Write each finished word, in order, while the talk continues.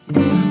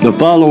The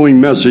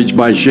following message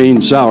by Shane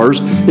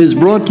Sowers is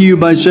brought to you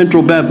by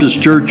Central Baptist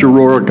Church,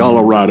 Aurora,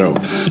 Colorado.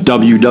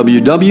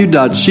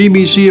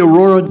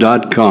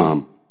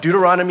 www.cbcaurora.com.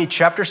 Deuteronomy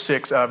chapter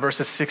 6,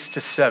 verses 6 to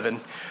 7.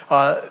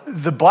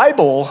 The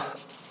Bible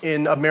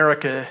in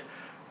America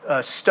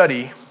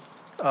study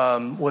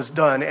was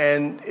done,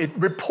 and it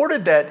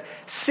reported that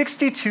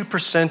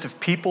 62% of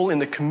people in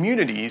the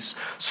communities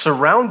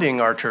surrounding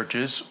our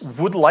churches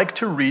would like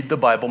to read the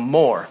Bible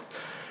more.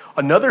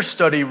 Another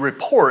study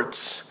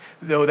reports,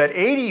 though, that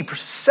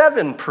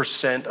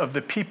 87% of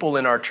the people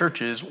in our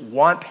churches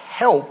want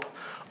help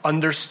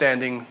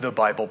understanding the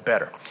Bible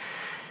better.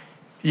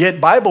 Yet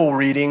Bible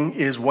reading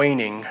is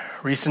waning.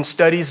 Recent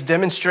studies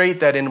demonstrate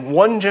that in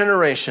one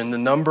generation, the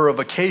number of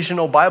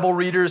occasional Bible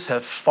readers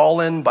have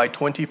fallen by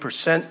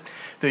 20%,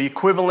 the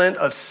equivalent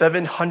of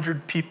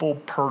 700 people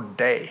per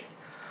day.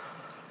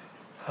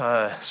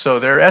 So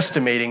they're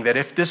estimating that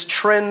if this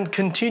trend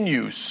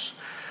continues,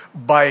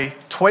 by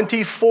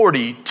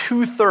 2040,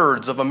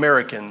 2/3 of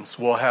Americans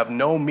will have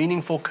no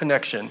meaningful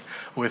connection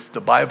with the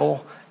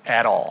Bible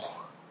at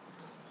all.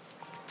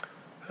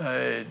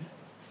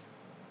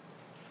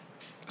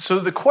 So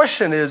the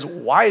question is,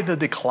 why the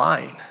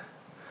decline?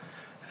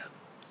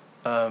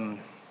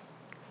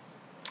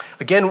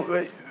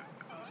 Again,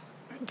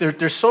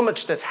 there's so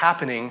much that's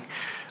happening,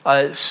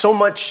 so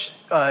much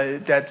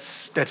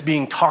that's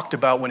being talked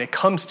about when it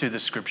comes to the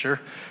Scripture.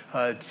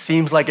 It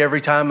seems like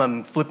every time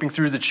I'm flipping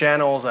through the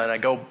channels and I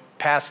go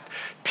past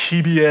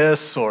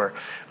PBS or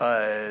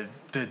the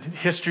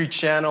History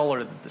Channel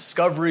or the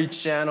Discovery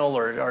Channel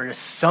or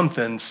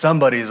something,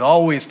 somebody's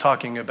always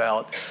talking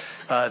about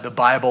the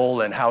Bible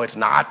and how it's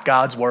not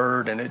God's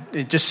Word, and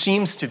it just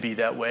seems to be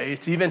that way.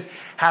 It's even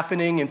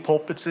happening in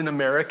pulpits in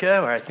America,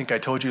 where I think I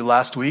told you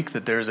last week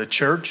that there's a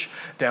church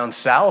down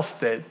south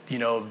that,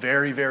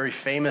 very, very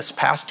famous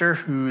pastor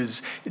who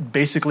is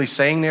basically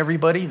saying to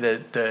everybody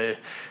that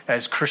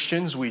as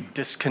Christians, we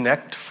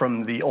disconnect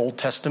from the Old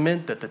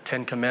Testament, that the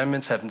Ten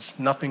Commandments have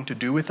nothing to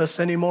do with us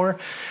anymore.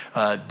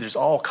 There's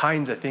all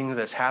kinds of things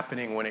that's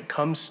happening when it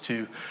comes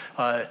to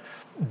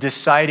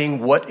deciding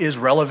what is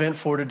relevant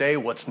for today,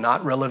 what's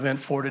not relevant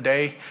for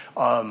today.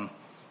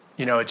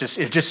 It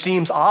just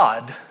seems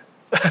odd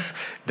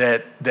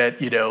that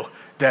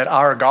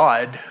our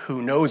God,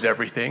 who knows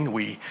everything,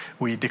 we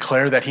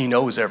declare that He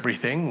knows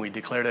everything, we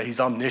declare that He's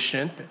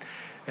omniscient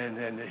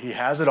and He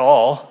has it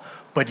all,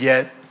 but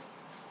yet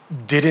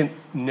didn't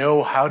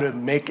know how to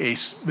make a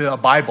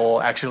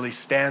Bible actually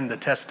stand the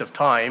test of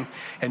time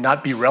and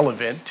not be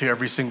relevant to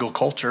every single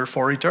culture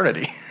for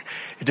eternity.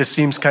 It just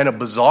seems kind of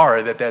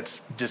bizarre that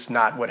that's just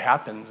not what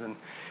happens.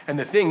 And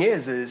the thing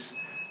is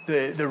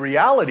the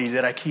reality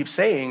that I keep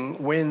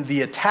saying, when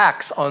the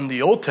attacks on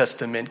the Old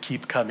Testament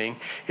keep coming,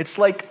 it's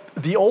like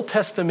the Old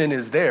Testament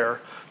is there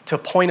to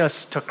point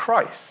us to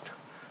Christ.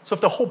 So if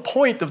the whole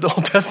point of the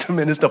Old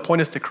Testament is to point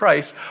us to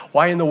Christ,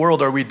 why in the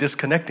world are we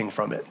disconnecting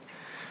from it?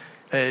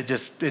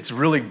 It's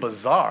really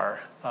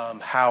bizarre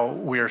how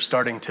we are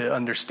starting to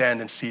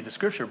understand and see the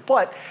Scripture.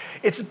 But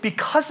it's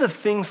because of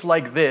things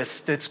like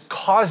this that's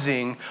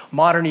causing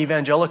modern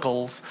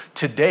evangelicals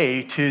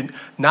today to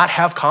not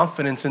have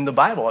confidence in the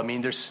Bible. I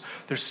mean, there's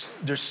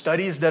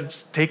studies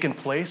that's taken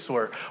place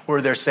where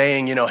they're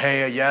saying,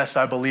 hey, yes,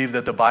 I believe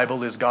that the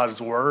Bible is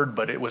God's Word,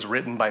 but it was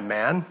written by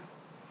man.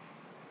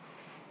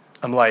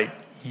 I'm like,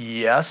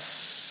 yes,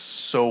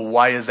 so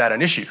why is that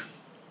an issue?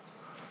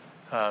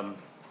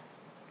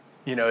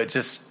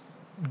 It's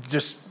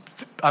just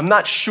I'm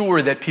not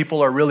sure that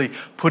people are really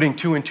putting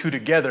two and two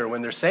together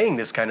when they're saying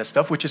this kind of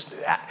stuff, which is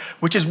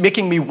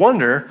making me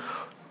wonder,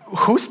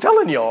 who's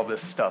telling you all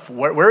this stuff?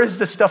 Where is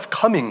this stuff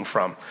coming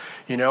from?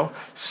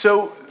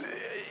 So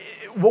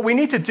what we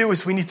need to do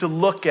is we need to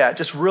look at,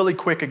 just really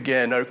quick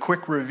again, a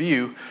quick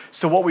review.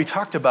 So what we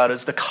talked about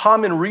is the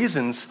common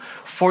reasons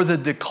for the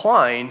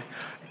decline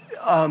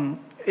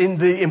in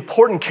the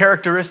important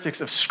characteristics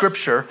of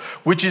Scripture,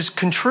 which is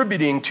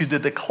contributing to the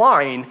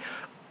decline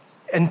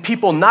and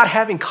people not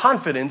having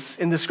confidence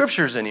in the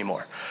Scriptures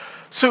anymore.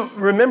 So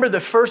remember, the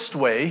first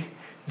way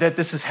that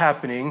this is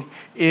happening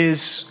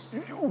is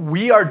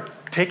we are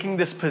taking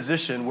this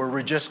position where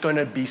we're just going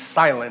to be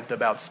silent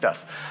about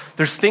stuff.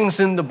 There's things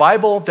in the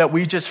Bible that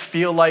we just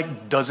feel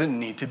like doesn't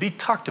need to be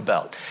talked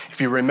about. If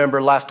you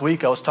remember last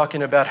week, I was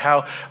talking about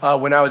how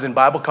when I was in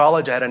Bible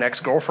college, I had an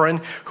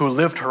ex-girlfriend who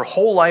lived her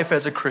whole life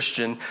as a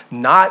Christian,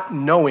 not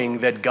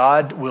knowing that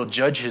God will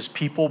judge His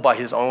people by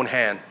His own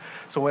hand.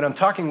 So when I'm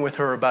talking with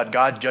her about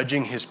God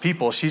judging His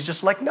people, she's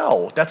just like,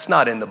 no, that's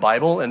not in the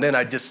Bible. And then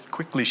I just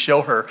quickly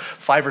show her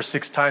 5 or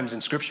 6 times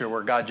in Scripture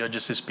where God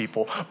judges His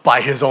people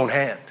by His own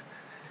hand.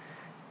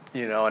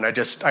 And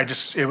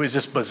it was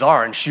just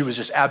bizarre. And she was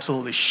just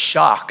absolutely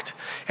shocked.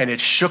 And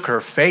it shook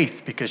her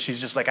faith because she's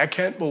just like, I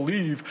can't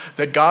believe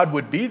that God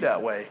would be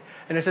that way.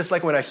 And it's just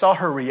like when I saw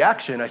her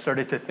reaction, I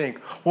started to think,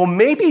 well,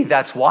 maybe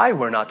that's why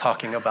we're not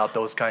talking about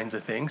those kinds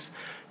of things.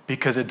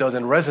 Because it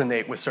doesn't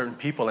resonate with certain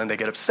people and they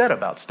get upset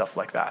about stuff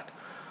like that.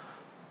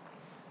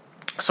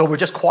 So we're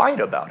just quiet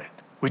about it.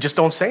 We just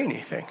don't say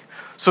anything.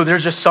 So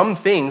there's just some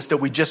things that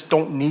we just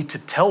don't need to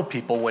tell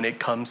people when it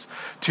comes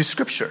to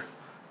Scripture.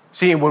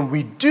 See, when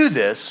we do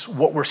this,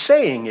 what we're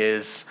saying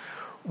is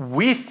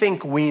we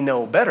think we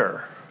know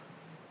better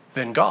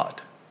than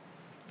God.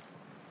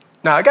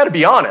 Now, I got to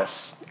be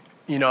honest.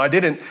 I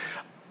didn't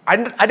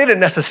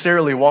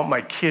necessarily want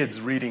my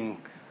kids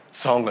reading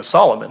Song of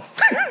Solomon.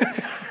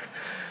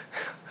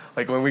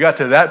 Like when we got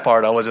to that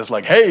part, I was just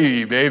like,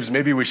 hey, babes,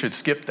 maybe we should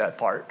skip that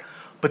part.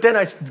 But then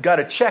I got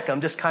to check.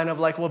 I'm just kind of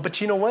like, well,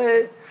 but you know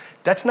what?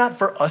 That's not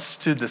for us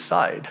to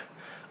decide.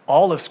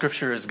 All of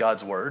Scripture is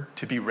God's word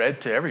to be read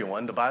to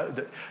everyone. The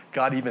Bible,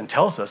 God even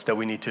tells us that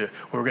we're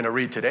going to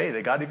read today,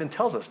 that God even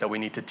tells us that we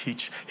need to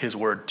teach his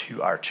word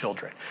to our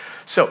children.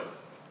 So,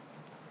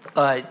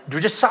 we're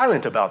just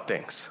silent about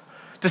things.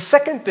 The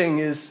second thing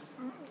is,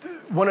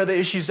 one of the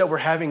issues that we're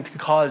having to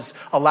cause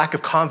a lack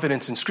of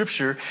confidence in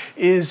Scripture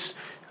is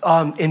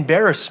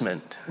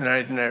embarrassment. And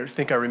I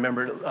think I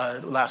remember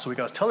last week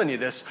I was telling you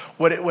this.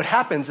 What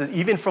happens is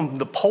even from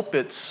the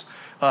pulpits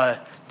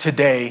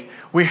today,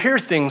 we hear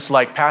things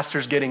like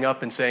pastors getting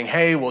up and saying,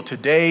 hey, well,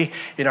 today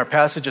in our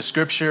passage of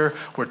Scripture,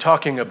 we're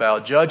talking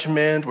about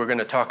judgment, we're going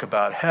to talk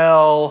about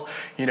hell,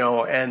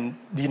 and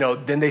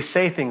then they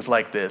say things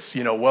like this,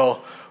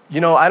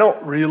 I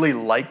don't really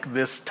like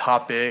this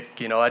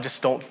topic, I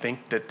just don't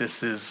think that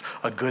this is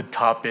a good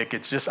topic.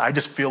 I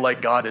just feel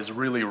like God is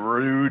really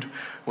rude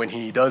when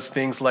he does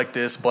things like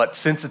this, but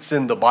since it's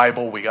in the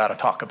Bible, we got to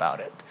talk about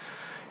it.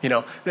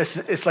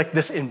 It's like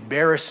this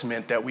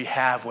embarrassment that we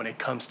have when it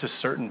comes to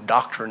certain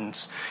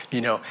doctrines,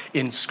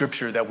 in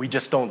Scripture that we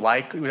just don't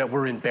like, that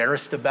we're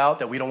embarrassed about,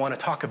 that we don't want to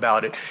talk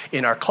about it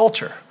in our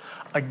culture.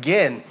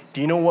 Again,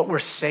 do you know what we're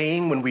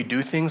saying when we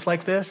do things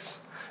like this?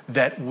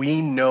 That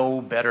we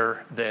know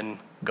better than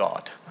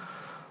God.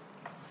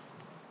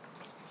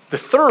 The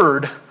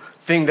third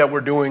thing that we're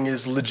doing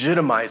is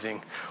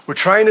legitimizing. We're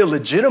trying to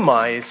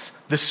legitimize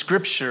the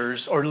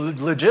Scriptures or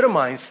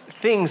legitimize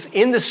things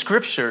in the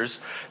Scriptures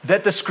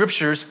that the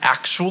Scriptures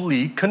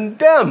actually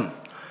condemn.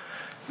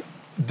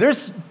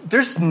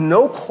 There's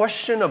no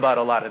question about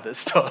a lot of this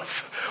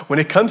stuff. When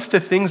it comes to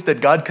things that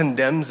God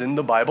condemns in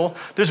the Bible,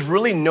 there's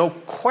really no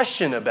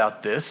question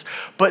about this.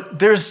 But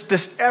there's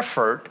this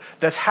effort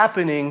that's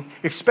happening,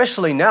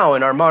 especially now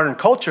in our modern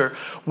culture,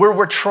 where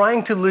we're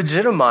trying to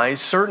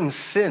legitimize certain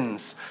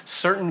sins,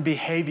 certain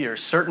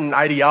behaviors, certain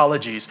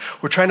ideologies.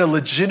 We're trying to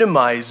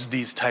legitimize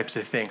these types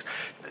of things.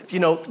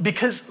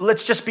 Because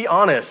let's just be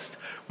honest.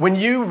 When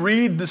you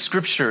read the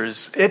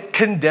Scriptures, it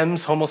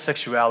condemns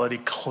homosexuality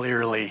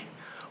clearly.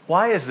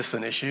 Why is this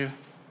an issue?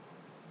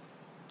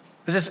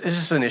 Is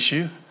this an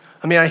issue?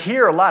 I mean, I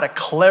hear a lot of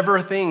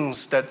clever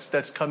things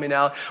that's coming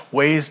out,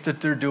 ways that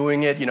they're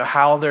doing it,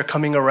 how they're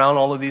coming around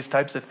all of these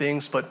types of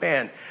things. But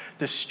man,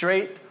 the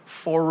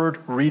straightforward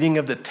reading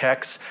of the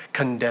text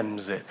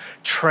condemns it.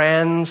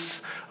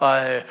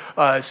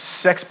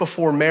 Sex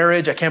before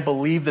marriage, I can't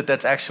believe that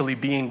that's actually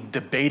being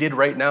debated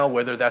right now,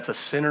 whether that's a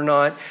sin or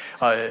not.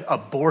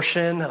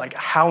 Abortion, like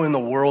how in the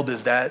world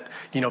is that,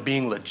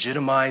 being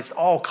legitimized?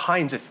 All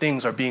kinds of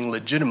things are being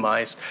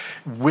legitimized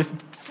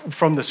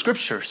from the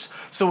Scriptures.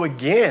 So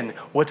again,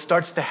 what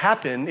starts to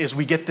happen is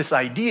we get this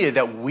idea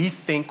that we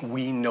think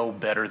we know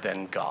better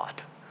than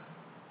God.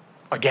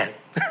 Again.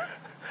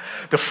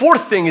 The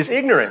fourth thing is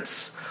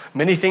ignorance.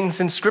 Many things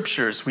in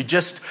Scriptures we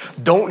just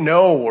don't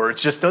know, or it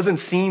just doesn't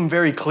seem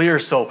very clear,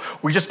 so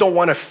we just don't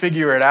want to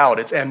figure it out.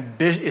 It's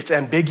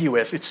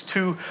ambiguous. It's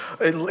too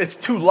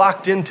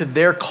locked into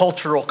their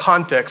cultural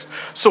context,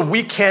 so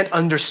we can't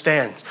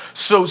understand.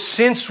 So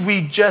since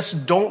we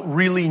just don't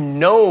really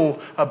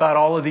know about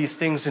all of these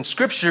things in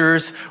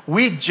Scriptures,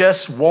 we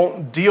just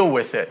won't deal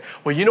with it.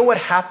 Well, you know what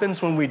happens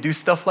when we do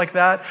stuff like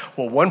that?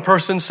 Well, one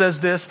person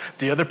says this,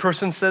 the other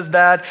person says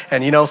that,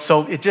 and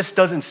so it just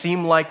doesn't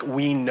seem like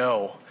we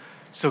know.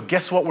 So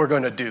guess what we're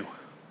going to do?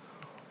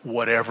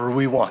 Whatever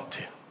we want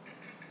to.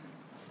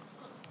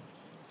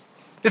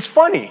 It's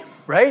funny,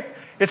 right?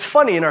 It's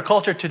funny in our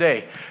culture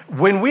today.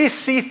 When we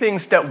see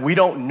things that we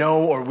don't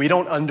know or we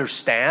don't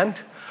understand,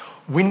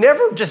 we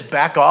never just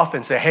back off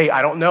and say, hey,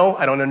 I don't know,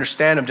 I don't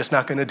understand, I'm just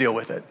not going to deal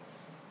with it.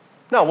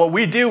 No, what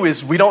we do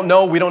is we don't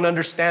know, we don't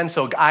understand,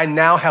 so I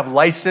now have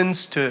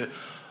license to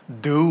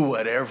do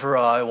whatever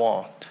I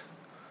want,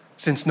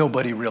 since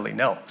nobody really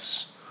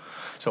knows.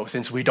 So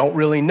since we don't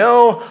really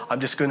know, I'm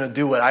just going to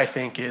do what I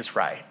think is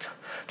right.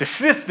 The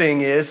fifth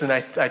thing is, and I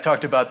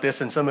talked about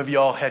this, and some of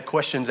y'all had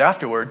questions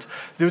afterwards,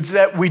 is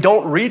that we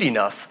don't read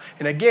enough.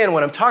 And again,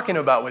 what I'm talking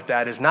about with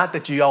that is not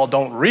that you all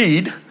don't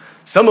read.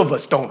 Some of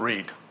us don't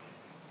read.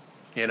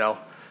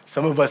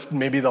 Some of us,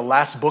 maybe the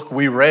last book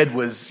we read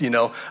was,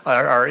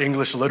 our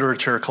English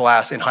literature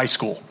class in high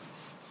school.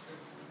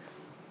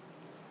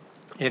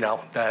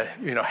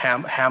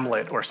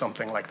 Hamlet or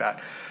something like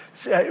that.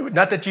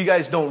 Not that you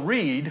guys don't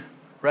read,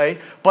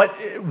 right?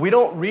 But we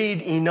don't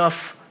read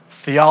enough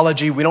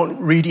theology. We don't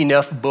read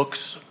enough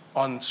books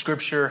on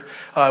Scripture.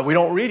 We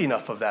don't read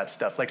enough of that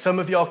stuff. Like some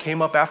of y'all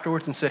came up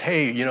afterwards and said,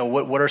 hey,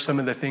 what are some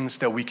of the things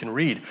that we can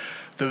read?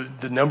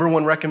 The number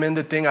one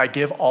recommended thing I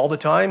give all the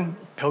time,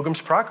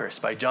 Pilgrim's Progress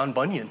by John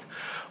Bunyan.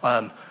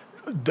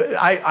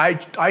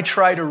 I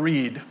try to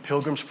read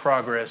Pilgrim's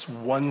Progress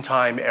one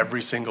time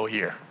every single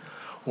year.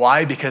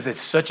 Why? Because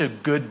it's such a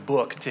good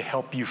book to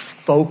help you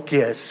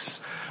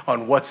focus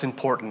on what's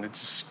important.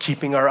 It's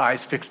keeping our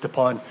eyes fixed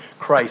upon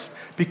Christ.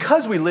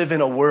 Because we live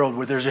in a world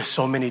where there's just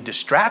so many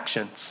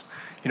distractions.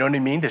 You know what I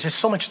mean? There's just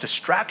so much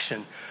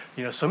distraction.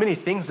 So many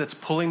things that's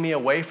pulling me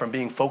away from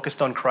being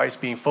focused on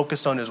Christ, being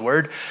focused on His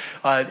Word.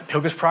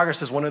 Pilgrim's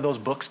Progress is one of those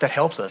books that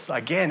helps us.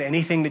 Again,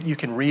 anything that you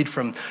can read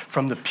from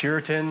the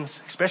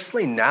Puritans,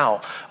 especially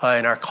now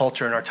in our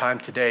culture, in our time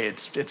today,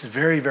 it's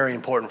very, very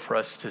important for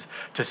us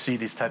to see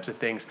these types of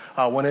things.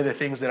 One of the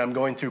things that I'm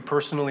going through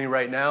personally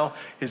right now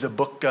is a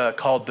book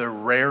called The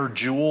Rare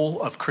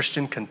Jewel of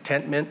Christian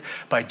Contentment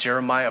by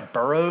Jeremiah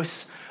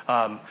Burroughs.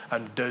 I'm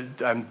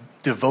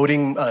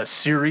devoting a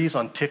series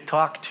on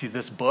TikTok to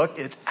this book.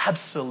 It's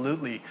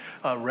absolutely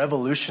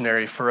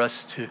revolutionary for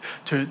us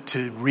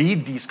to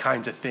read these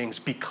kinds of things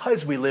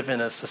because we live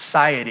in a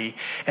society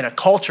and a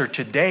culture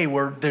today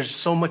where there's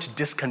so much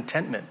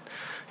discontentment.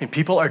 And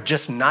people are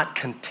just not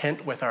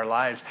content with our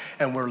lives,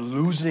 and we're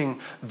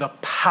losing the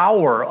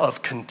power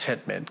of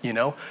contentment.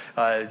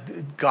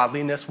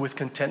 Godliness with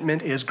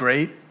contentment is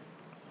great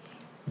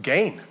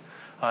gain.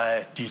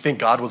 Do you think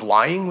God was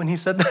lying when He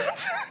said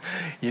that?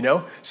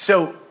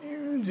 So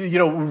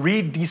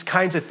read these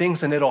kinds of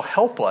things and it'll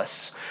help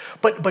us.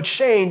 But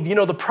Shane,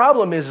 the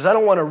problem is I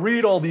don't want to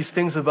read all these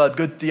things about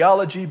good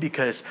theology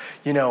because,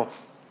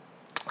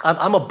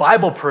 I'm a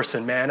Bible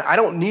person, man. I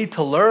don't need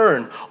to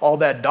learn all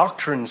that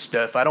doctrine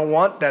stuff. I don't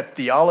want that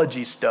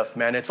theology stuff,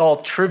 man. It's all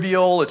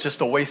trivial. It's just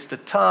a waste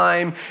of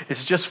time.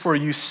 It's just for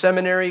you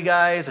seminary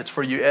guys. It's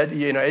for you,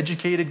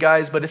 educated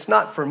guys. But it's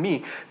not for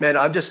me, man.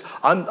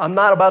 I'm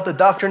not about the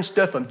doctrine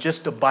stuff. I'm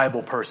just a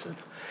Bible person.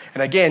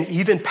 And again,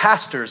 even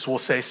pastors will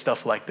say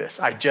stuff like this.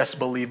 I just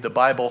believe the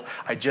Bible.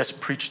 I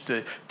just preach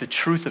the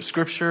truth of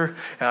Scripture.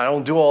 And I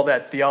don't do all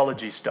that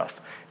theology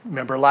stuff.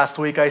 Remember last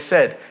week I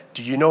said,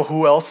 do you know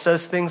who else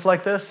says things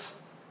like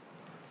this?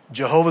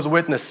 Jehovah's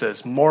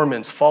Witnesses,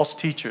 Mormons, false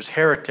teachers,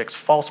 heretics,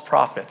 false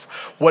prophets.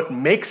 What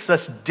makes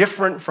us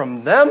different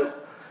from them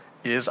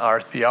is our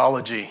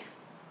theology,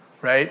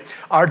 right?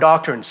 Our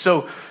doctrine.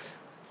 So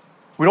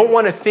we don't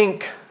want to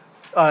think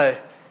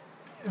that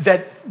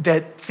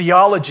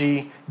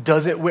theology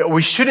doesn't,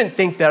 we shouldn't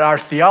think that our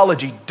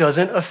theology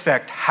doesn't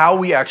affect how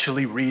we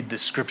actually read the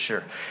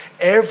Scripture.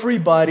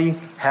 Everybody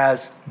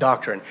has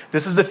doctrine.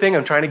 This is the thing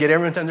I'm trying to get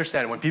everyone to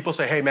understand. When people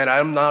say, hey man,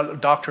 I'm not a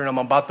doctrine, I'm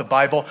about the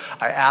Bible,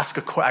 I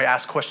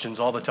ask questions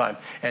all the time,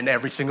 and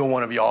every single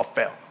one of you all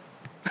fail.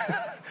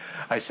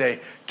 I say,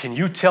 can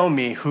you tell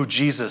me who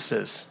Jesus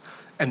is?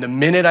 And the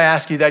minute I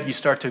ask you that, you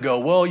start to go,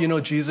 well,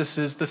 Jesus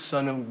is the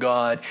Son of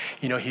God.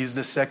 He's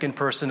the second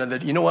person of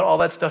the... You know what all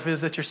that stuff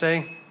is that you're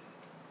saying?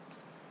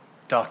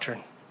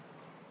 Doctrine.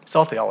 It's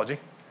all theology.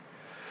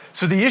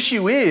 So the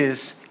issue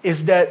is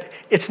that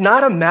it's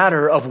not a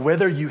matter of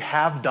whether you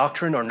have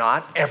doctrine or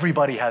not.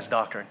 Everybody has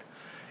doctrine.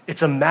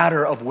 It's a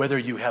matter of whether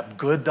you have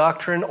good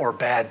doctrine or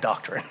bad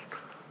doctrine.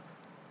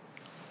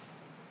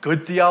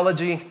 Good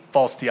theology,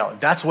 false theology.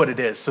 That's what it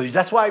is. So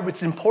that's why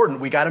it's important.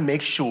 We got to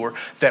make sure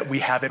that we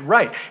have it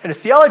right. And the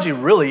theology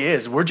really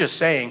is, we're just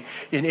saying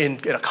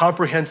in a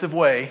comprehensive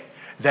way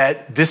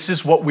that this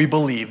is what we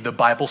believe the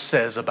Bible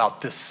says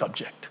about this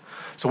subject.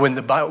 So when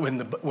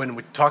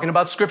we're talking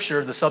about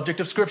Scripture, the subject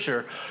of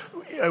Scripture,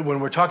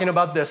 when we're talking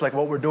about this, like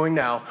what we're doing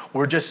now,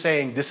 we're just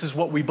saying this is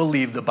what we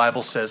believe the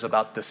Bible says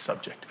about this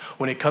subject.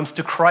 When it comes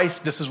to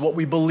Christ, this is what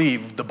we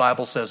believe the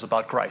Bible says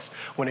about Christ.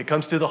 When it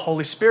comes to the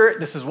Holy Spirit,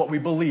 this is what we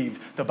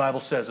believe the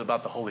Bible says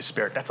about the Holy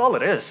Spirit. That's all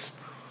it is.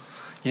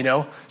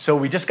 So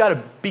we just got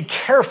to be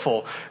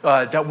careful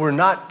that we're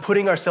not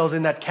putting ourselves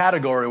in that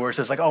category where it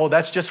says like, oh,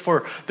 that's just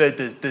for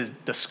the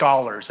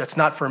scholars. That's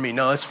not for me.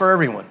 No, it's for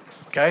everyone.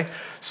 Okay?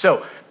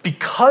 So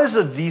because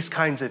of these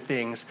kinds of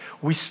things,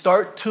 we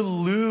start to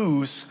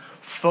lose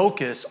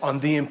focus on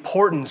the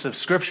importance of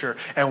Scripture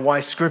and why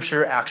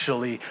Scripture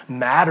actually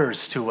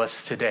matters to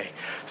us today.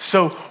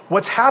 So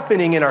what's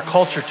happening in our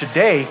culture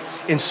today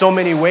in so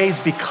many ways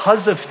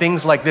because of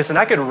things like this, and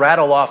I could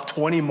rattle off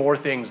 20 more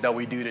things that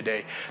we do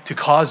today to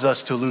cause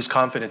us to lose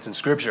confidence in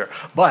Scripture.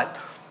 But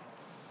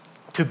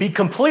to be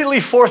completely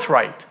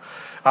forthright,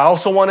 I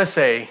also want to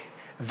say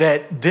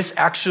that this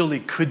actually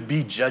could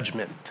be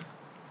judgment.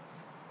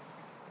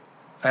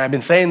 And I've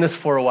been saying this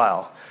for a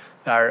while.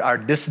 Our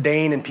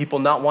disdain and people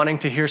not wanting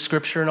to hear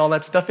Scripture and all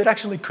that stuff, it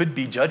actually could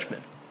be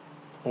judgment.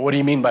 Well, what do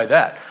you mean by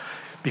that?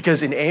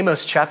 Because in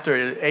Amos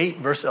chapter 8,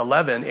 verse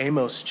 11,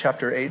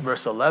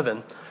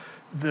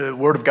 the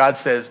Word of God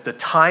says, the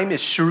time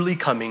is surely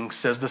coming,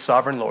 says the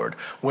sovereign Lord,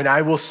 when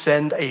I will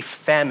send a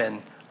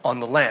famine on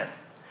the land.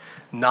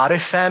 Not a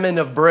famine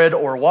of bread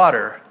or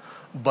water,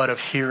 but of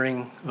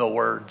hearing the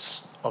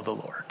words of the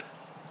Lord.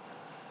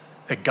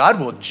 That God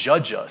will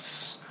judge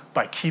us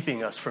by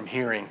keeping us from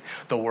hearing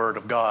the Word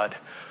of God.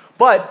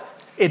 But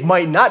it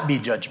might not be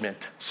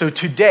judgment. So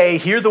today,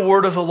 hear the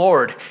word of the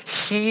Lord.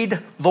 Heed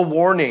the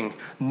warning.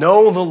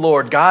 Know the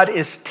Lord. God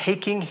is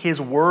taking his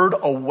word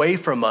away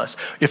from us.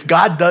 If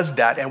God does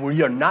that and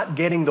we are not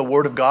getting the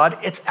word of God,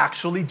 it's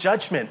actually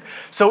judgment.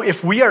 So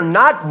if we are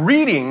not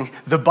reading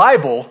the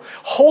Bible,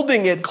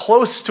 holding it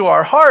close to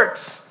our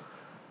hearts,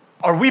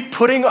 are we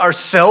putting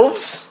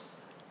ourselves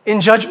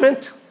in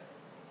judgment?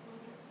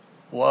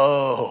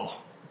 Whoa.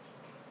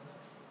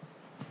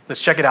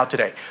 Let's check it out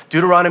today.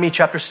 Deuteronomy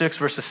chapter 6,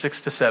 verses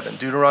 6 to 7.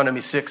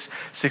 Deuteronomy 6,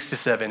 6 to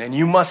 7. And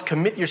you must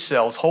commit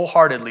yourselves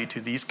wholeheartedly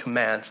to these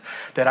commands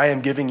that I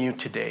am giving you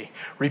today.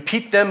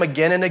 Repeat them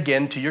again and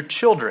again to your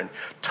children.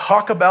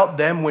 Talk about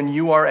them when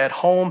you are at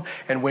home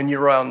and when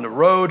you're on the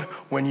road,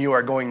 when you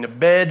are going to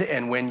bed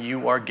and when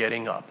you are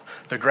getting up.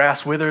 The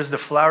grass withers, the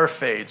flower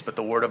fades, but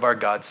the word of our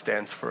God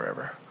stands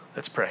forever.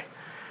 Let's pray.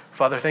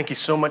 Father, thank you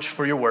so much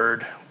for your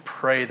word.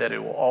 Pray that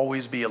it will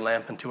always be a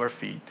lamp unto our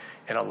feet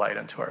and a light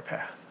unto our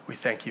path. We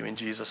thank you in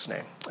Jesus'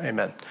 name.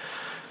 Amen.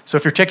 So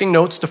if you're taking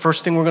notes, the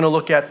first thing we're going to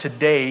look at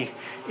today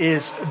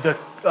is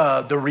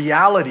the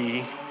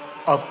reality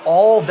of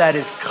all that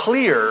is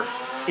clear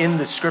in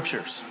the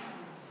scriptures.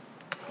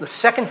 The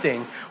second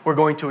thing we're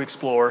going to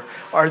explore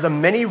are the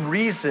many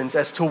reasons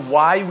as to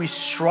why we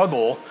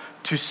struggle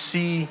to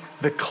see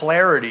the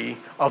clarity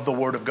of the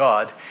Word of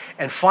God.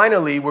 And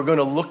finally, we're going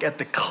to look at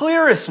the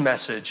clearest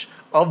message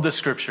of the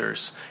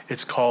scriptures.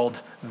 It's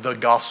called the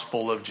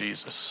gospel of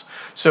Jesus.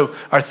 So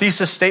our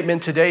thesis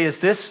statement today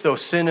is this: though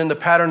sin and the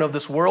pattern of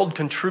this world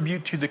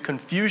contribute to the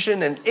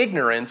confusion and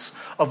ignorance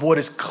of what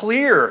is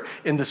clear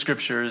in the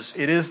scriptures,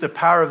 it is the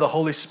power of the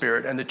Holy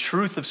Spirit and the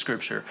truth of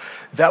scripture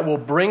that will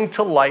bring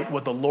to light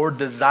what the Lord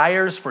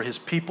desires for his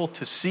people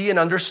to see and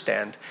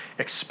understand,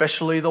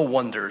 especially the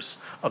wonders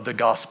of the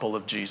gospel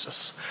of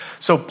Jesus.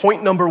 So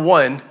point number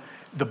one,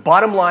 the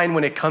bottom line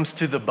when it comes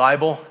to the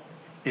Bible,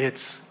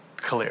 it's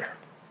clear.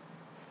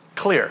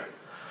 Clear.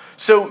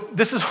 So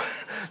this is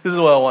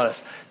what I want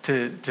us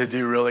to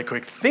do really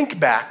quick. Think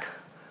back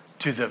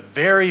to the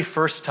very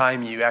first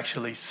time you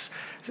actually,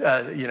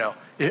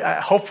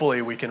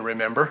 hopefully we can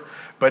remember,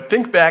 but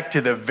think back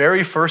to the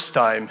very first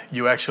time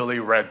you actually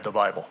read the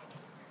Bible.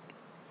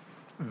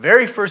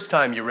 Very first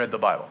time you read the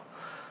Bible.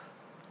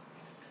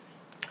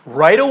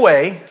 Right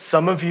away,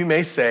 some of you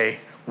may say,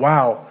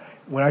 wow,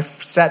 when I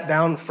sat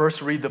down first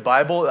to read the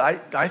Bible,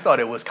 I thought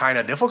it was kind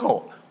of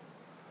difficult.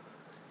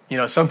 You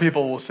know, some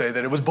people will say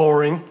that it was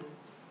boring,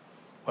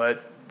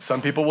 but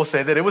some people will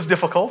say that it was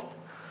difficult.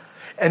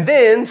 And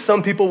then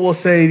some people will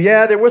say,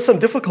 yeah, there were some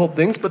difficult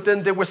things, but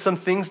then there were some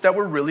things that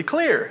were really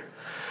clear.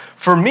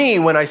 For me,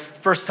 when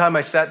first time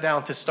I sat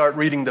down to start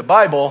reading the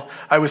Bible,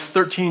 I was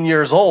 13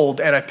 years old,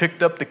 and I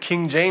picked up the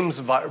King James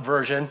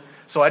version,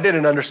 so I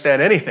didn't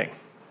understand anything.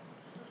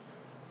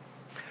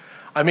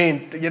 I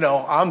mean,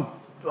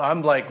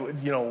 I'm like,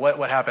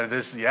 what happened?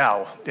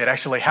 It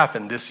actually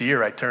happened this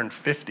year. I turned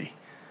 50.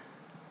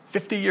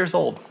 50 years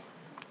old.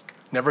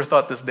 Never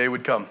thought this day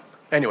would come.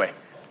 Anyway,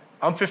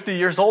 I'm 50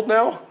 years old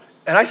now,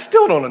 and I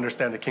still don't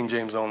understand the King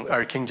James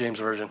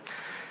version.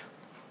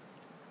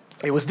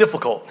 It was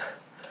difficult.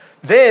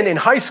 Then in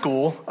high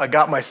school, I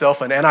got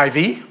myself an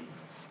NIV,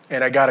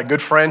 and I got a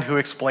good friend who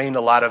explained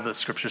a lot of the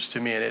scriptures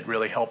to me, and it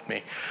really helped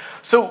me.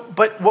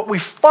 But what we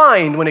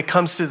find when it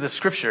comes to the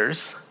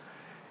scriptures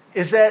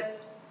is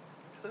that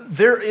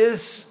there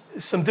is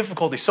some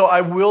difficulty. So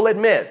I will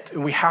admit,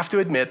 and we have to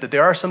admit, that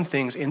there are some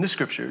things in the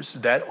scriptures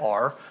that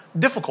are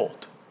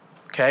difficult.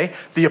 Okay?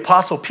 The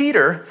Apostle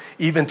Peter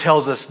even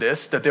tells us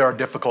this, that there are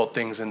difficult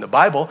things in the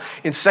Bible.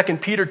 In 2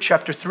 Peter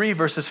chapter 3,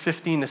 verses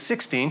 15 to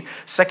 16,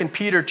 2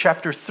 Peter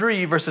chapter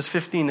 3, verses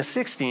 15 to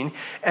 16,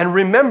 and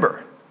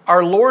remember,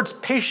 our Lord's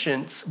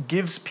patience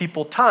gives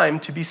people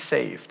time to be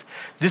saved.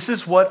 This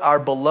is what our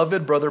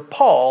beloved brother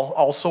Paul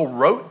also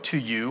wrote to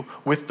you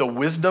with the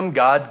wisdom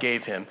God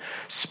gave him,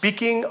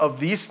 speaking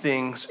of these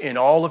things in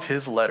all of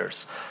his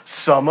letters.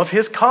 Some of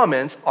his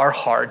comments are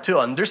hard to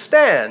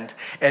understand,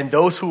 and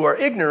those who are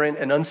ignorant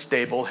and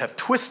unstable have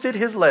twisted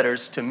his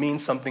letters to mean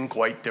something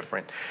quite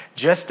different,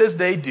 just as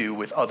they do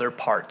with other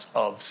parts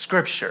of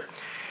Scripture.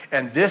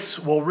 And this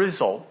will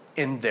result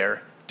in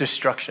their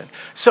destruction.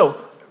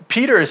 So,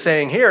 Peter is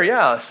saying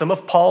here, some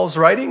of Paul's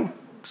writing,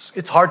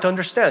 it's hard to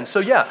understand.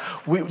 So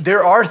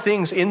there are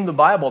things in the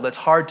Bible that's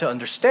hard to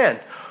understand.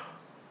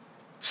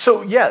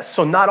 So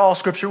not all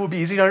scripture will be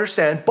easy to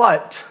understand,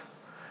 but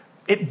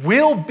it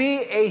will be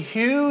a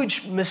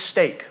huge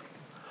mistake.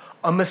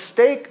 A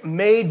mistake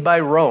made by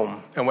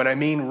Rome. And when I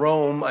mean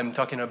Rome, I'm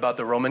talking about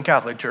the Roman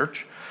Catholic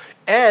Church.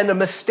 And a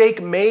mistake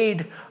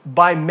made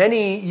by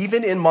many,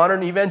 even in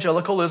modern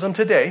evangelicalism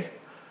today,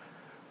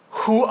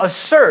 who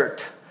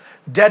assert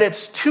that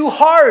it's too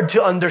hard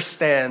to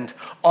understand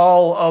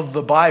all of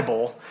the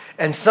Bible,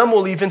 and some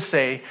will even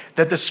say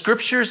that the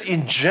scriptures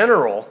in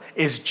general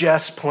is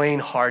just plain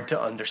hard to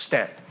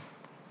understand.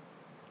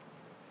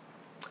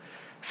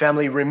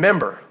 Family,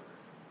 remember,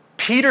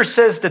 Peter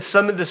says that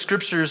some of the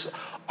scriptures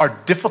are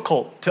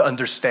difficult to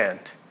understand.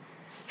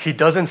 He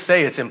doesn't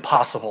say it's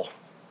impossible.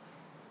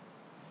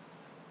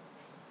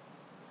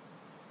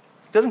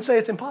 It doesn't say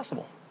it's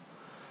impossible.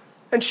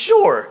 And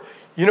sure,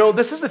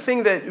 this is the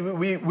thing that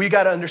we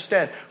got to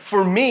understand.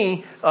 For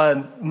me,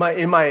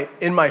 in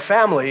my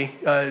family,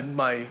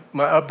 my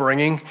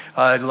upbringing,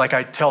 like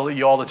I tell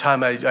you all the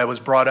time, I was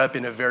brought up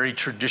in a very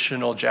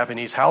traditional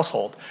Japanese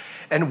household.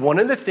 And one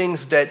of the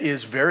things that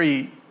is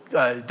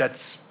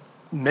that's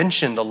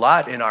mentioned a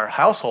lot in our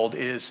household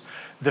is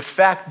the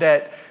fact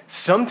that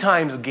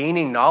sometimes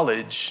gaining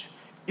knowledge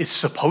is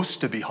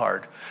supposed to be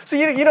hard. So,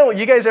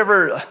 you guys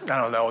ever, I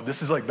don't know,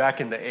 this is like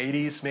back in the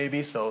 80s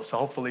maybe, so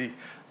hopefully,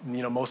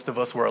 most of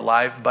us were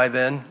alive by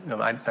then.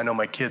 I know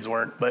my kids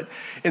weren't, but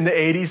in the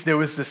 80s, there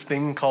was this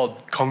thing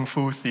called Kung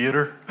Fu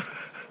theater.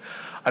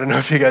 I don't know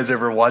if you guys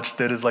ever watched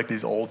it. It's like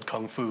these old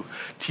Kung Fu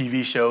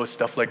TV shows,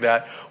 stuff like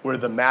that, where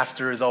the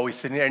master is always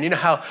sitting there. And you know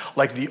how,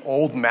 like, the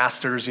old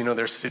masters,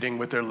 they're sitting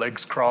with their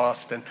legs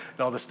crossed and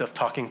all this stuff,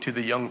 talking to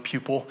the young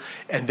pupil.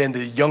 And then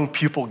the young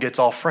pupil gets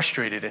all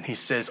frustrated and he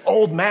says,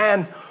 "Old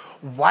man,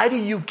 why do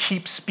you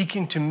keep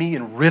speaking to me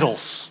in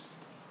riddles?"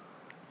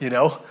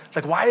 It's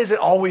like, why is it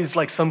always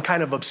like some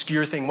kind of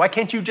obscure thing? Why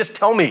can't you just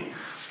tell me,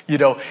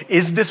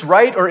 is this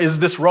right or is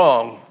this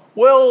wrong?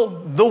 Well,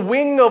 the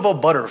wing of a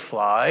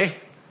butterfly.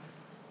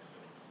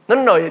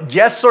 No,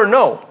 yes or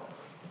no.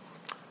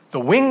 The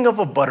wing of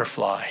a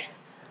butterfly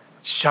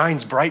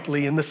shines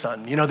brightly in the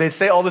sun. They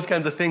say all these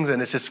kinds of things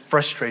and it just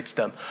frustrates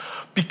them.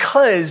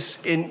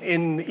 Because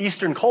in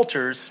Eastern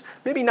cultures,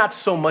 maybe not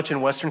so much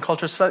in Western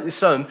cultures,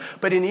 some,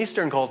 but in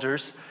Eastern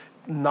cultures,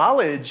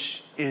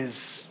 knowledge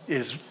is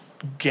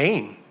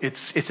gain.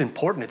 It's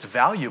important. It's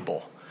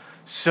valuable.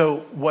 So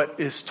what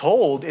is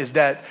told is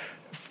that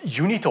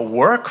you need to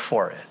work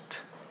for it.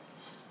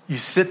 You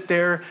sit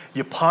there,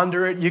 you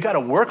ponder it, you got to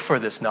work for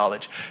this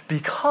knowledge.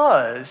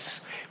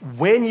 Because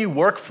when you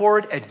work for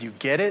it and you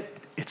get it,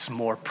 it's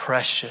more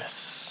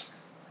precious.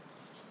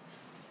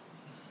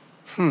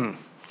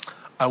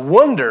 I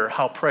wonder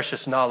how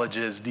precious knowledge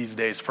is these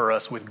days for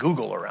us with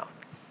Google around.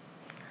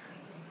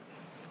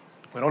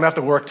 We don't have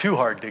to work too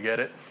hard to get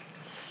it.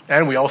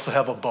 And we also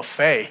have a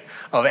buffet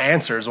of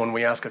answers when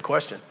we ask a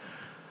question.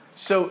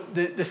 So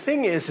the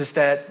thing is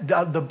that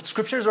the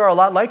scriptures are a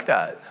lot like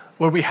that,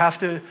 where we have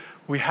to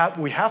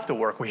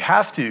work. We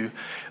have to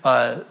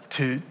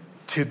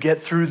get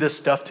through this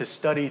stuff, to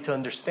study, to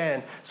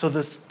understand, so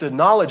the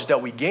knowledge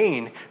that we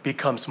gain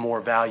becomes more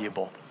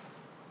valuable.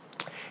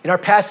 In our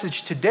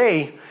passage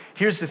today,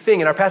 here's the thing.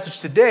 In our passage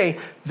today,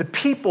 the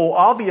people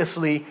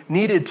obviously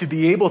needed to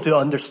be able to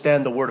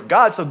understand the Word of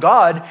God. So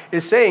God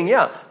is saying,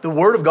 the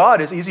Word of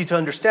God is easy to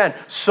understand.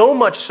 So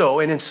much so,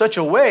 and in such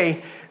a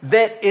way,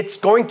 that it's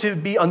going to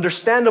be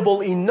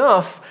understandable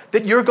enough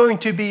that you're going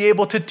to be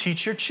able to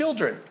teach your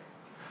children.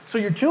 So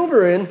your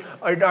children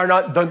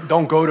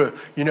don't go to,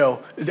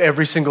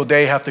 every single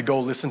day have to go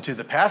listen to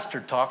the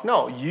pastor talk.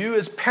 No, you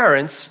as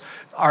parents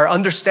are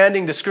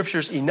understanding the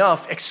scriptures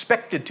enough,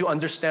 expected to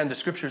understand the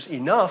scriptures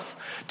enough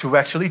to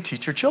actually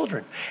teach your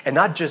children. And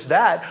not just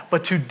that,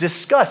 but to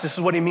discuss. This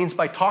is what he means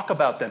by talk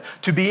about them.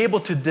 To be able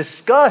to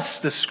discuss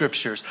the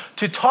scriptures,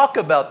 to talk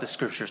about the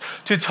scriptures,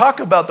 to talk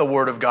about the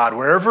Word of God.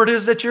 Wherever it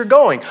is that you're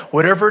going,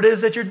 whatever it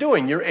is that you're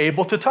doing, you're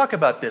able to talk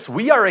about this.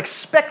 We are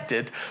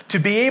expected to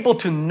be able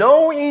to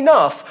know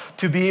enough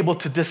to be able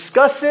to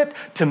discuss it,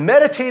 to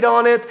meditate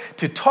on it,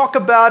 to talk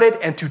about it,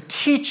 and to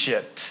teach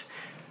it.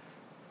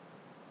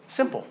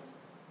 Simple.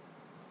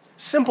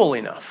 Simple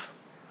enough.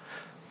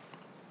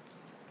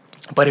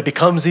 But it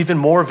becomes even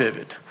more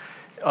vivid.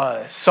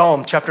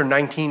 Psalm chapter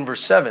 19,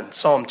 verse 7.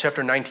 Psalm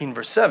chapter 19,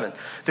 verse 7.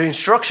 The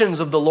instructions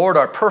of the Lord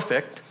are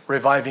perfect,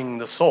 reviving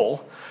the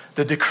soul.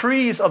 The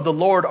decrees of the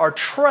Lord are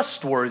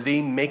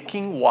trustworthy,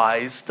 making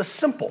wise the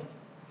simple.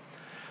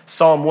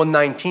 Psalm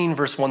 119,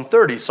 verse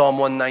 130. Psalm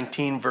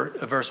 119,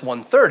 verse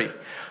 130.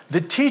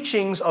 The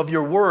teachings of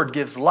your word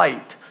gives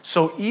light,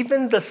 so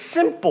even the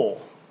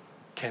simple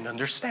can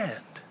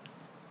understand.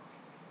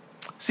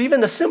 So even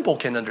the simple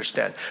can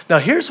understand. Now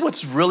here's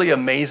what's really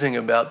amazing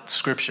about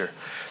Scripture.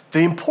 The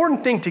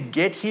important thing to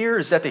get here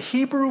is that the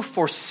Hebrew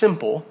for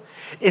simple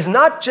is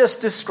not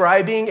just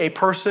describing a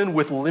person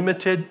with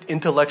limited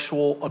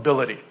intellectual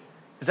ability.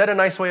 Is that a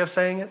nice way of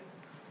saying it?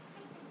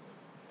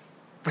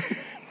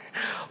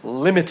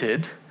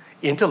 Limited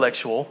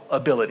intellectual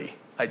ability.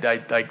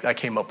 I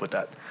came up with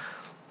that.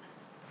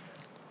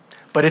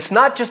 But it's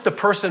not just a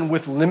person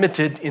with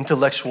limited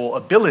intellectual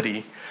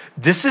ability.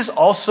 This is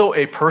also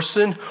a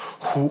person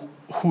who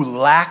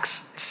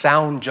lacks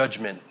sound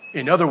judgment.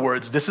 In other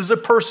words, this is a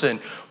person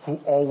who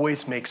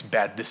always makes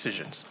bad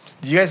decisions.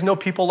 Do you guys know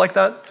people like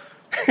that?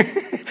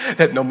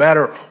 That no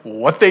matter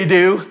what they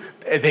do,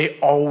 they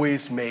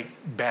always make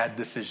bad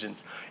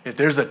decisions. If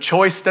there's a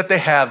choice that they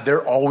have,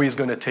 they're always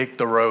going to take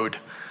the road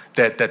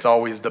that's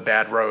always the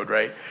bad road,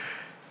 right?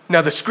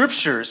 Now, the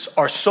scriptures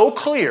are so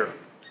clear,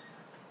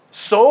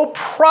 so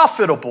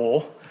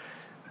profitable,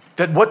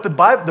 that what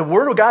the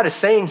Word of God is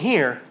saying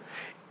here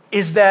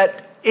is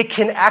that it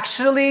can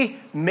actually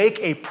make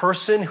a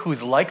person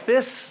who's like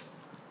this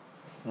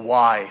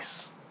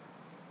wise.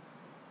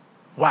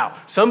 Wow,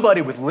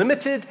 somebody with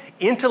limited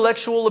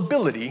intellectual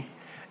ability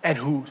and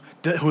who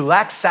who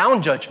lacks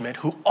sound judgment,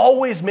 who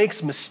always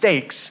makes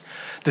mistakes,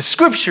 the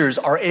scriptures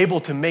are able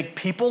to make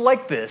people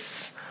like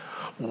this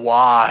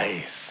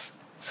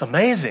wise. It's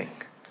amazing.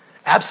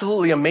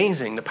 Absolutely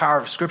amazing, the power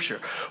of scripture.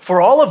 For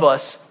all of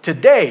us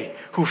today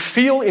who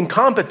feel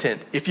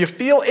incompetent, if you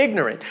feel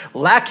ignorant,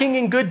 lacking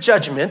in good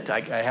judgment,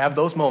 I have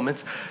those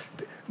moments,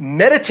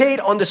 meditate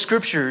on the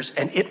scriptures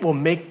and it will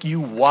make you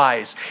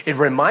wise. It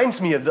reminds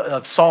me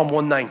of Psalm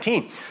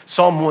 119.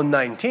 Psalm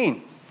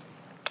 119.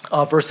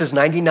 Verses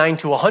 99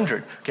 to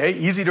 100. Okay,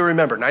 easy to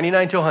remember.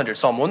 99 to 100.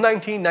 Psalm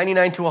 119,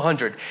 99 to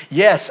 100.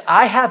 Yes,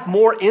 I have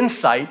more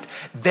insight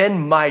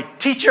than my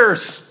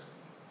teachers.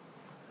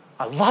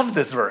 I love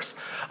this verse.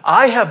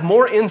 I have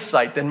more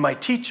insight than my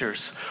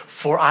teachers,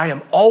 for I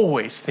am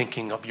always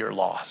thinking of your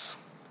laws.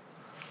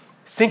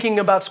 Thinking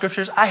about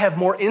scriptures, I have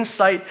more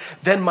insight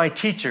than my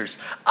teachers.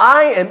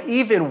 I am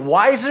even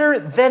wiser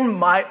than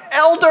my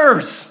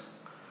elders,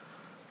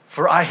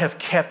 for I have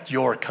kept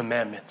your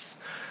commandments.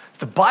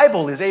 The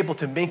Bible is able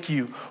to make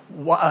you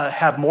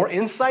have more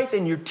insight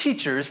than your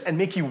teachers and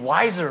make you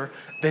wiser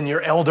than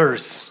your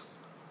elders.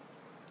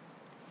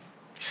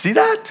 See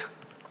that?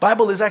 The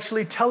Bible is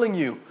actually telling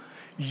you,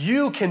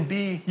 you can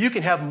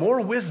have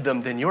more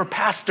wisdom than your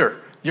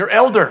pastor, your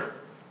elder,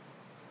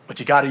 but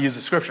you got to use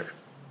the scripture.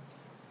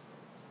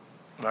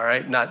 All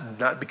right?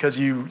 Not because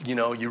you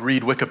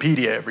read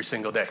Wikipedia every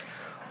single day.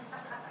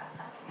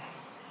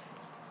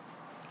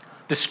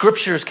 The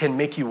scriptures can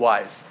make you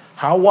wise.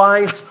 How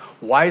wise?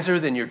 Wiser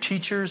than your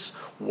teachers,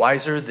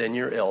 wiser than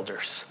your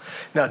elders.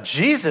 Now,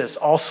 Jesus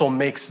also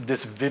makes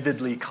this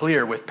vividly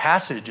clear with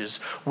passages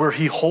where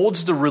he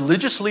holds the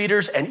religious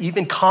leaders and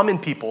even common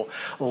people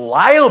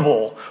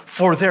liable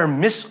for their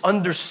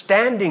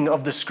misunderstanding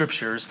of the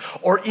scriptures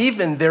or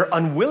even their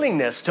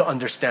unwillingness to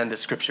understand the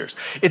scriptures.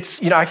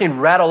 I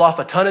can rattle off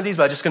a ton of these,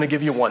 but I'm just going to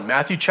give you one.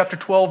 Matthew chapter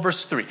 12,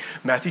 verse 3.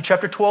 Matthew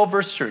chapter 12,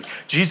 verse 3.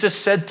 Jesus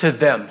said to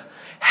them,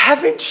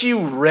 haven't you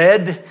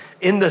read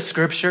in the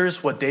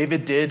scriptures what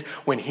David did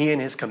when he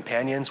and his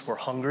companions were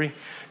hungry?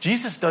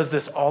 Jesus does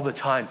this all the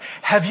time.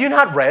 Have you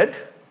not read?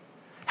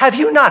 Have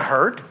you not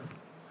heard?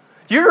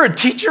 You're a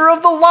teacher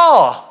of the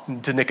law,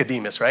 to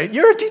Nicodemus, right?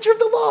 You're a teacher of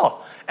the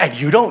law, and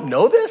you don't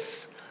know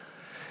this?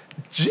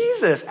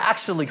 Jesus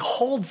actually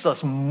holds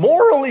us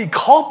morally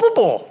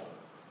culpable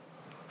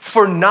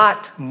for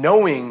not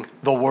knowing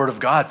the Word of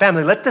God.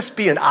 Family, let this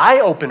be an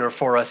eye-opener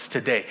for us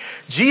today.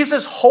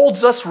 Jesus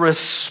holds us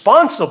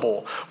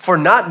responsible for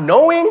not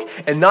knowing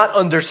and not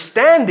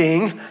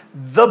understanding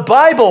the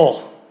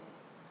Bible.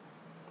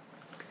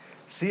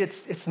 See,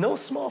 it's no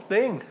small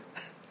thing.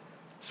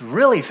 It's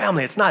really,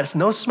 family, it's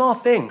no small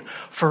thing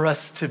for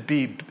us to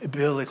be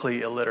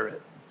biblically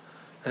illiterate.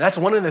 And that's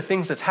one of the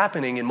things that's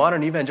happening in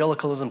modern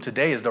evangelicalism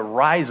today is the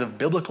rise of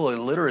biblical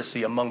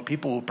illiteracy among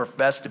people who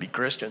profess to be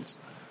Christians.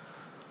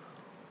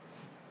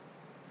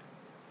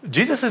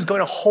 Jesus is going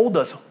to hold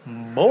us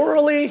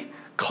morally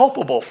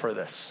culpable for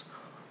this.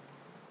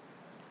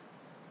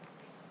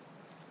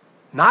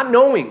 Not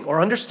knowing or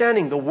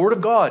understanding the Word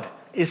of God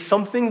is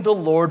something the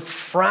Lord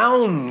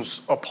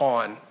frowns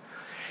upon.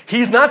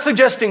 He's not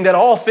suggesting that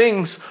all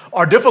things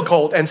are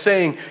difficult and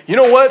saying, you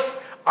know what,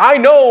 I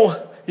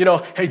know,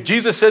 hey,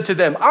 Jesus said to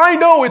them, I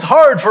know it's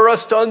hard for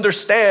us to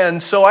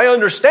understand, so I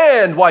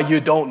understand why you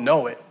don't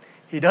know it.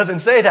 He doesn't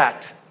say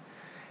that.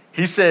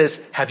 He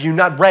says, have you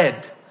not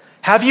read?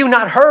 Have you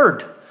not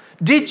heard?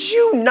 Did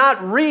you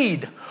not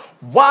read?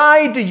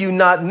 Why do you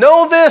not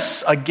know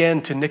this?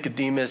 Again to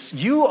Nicodemus,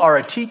 you are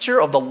a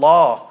teacher of the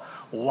law.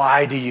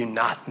 Why do you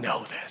not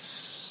know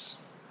this?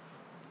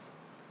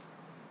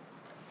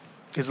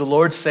 Is the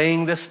Lord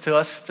saying this to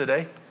us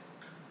today?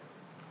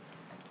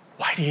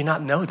 Why do you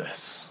not know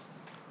this?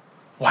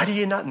 Why do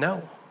you not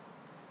know?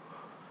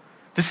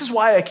 This is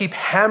why I keep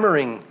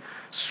hammering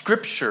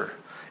Scripture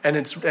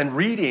and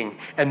reading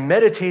and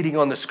meditating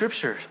on the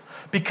Scriptures.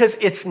 Because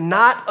it's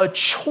not a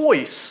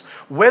choice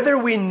whether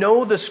we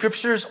know the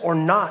Scriptures or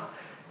not.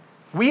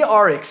 We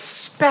are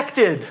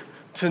expected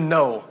to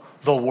know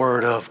the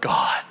Word of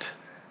God.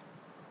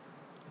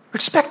 We're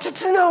expected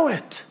to know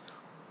it.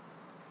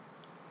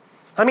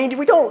 I mean,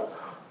 we don't,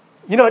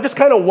 I just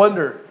kind of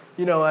wonder,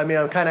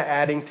 I'm kind of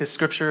adding to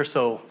Scripture,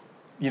 so,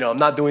 I'm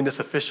not doing this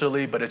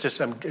officially, but it's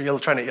just, I'm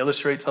trying to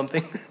illustrate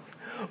something.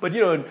 But,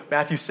 in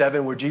Matthew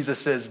 7, where Jesus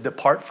says,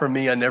 depart from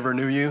me, I never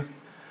knew you.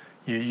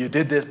 You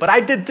did this, but I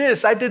did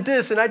this,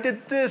 and I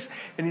did this.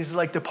 And he's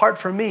like, depart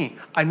from me.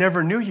 I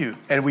never knew you.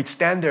 And we'd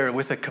stand there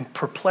with a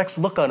perplexed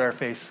look on our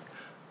face.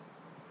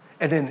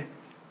 And then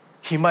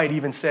he might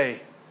even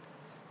say,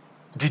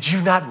 did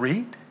you not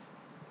read?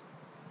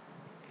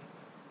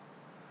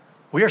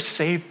 We are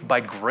saved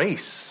by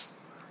grace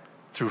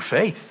through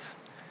faith,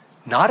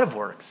 not of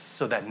works,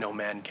 so that no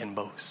man can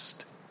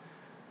boast.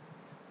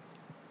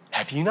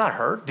 Have you not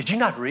heard? Did you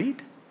not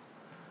read?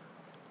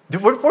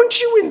 Weren't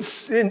you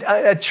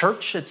at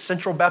church, at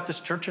Central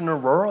Baptist Church in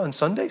Aurora on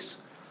Sundays?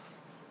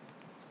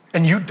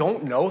 And you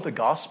don't know the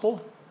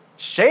gospel?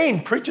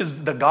 Shane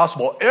preaches the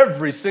gospel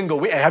every single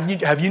week.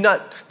 Have you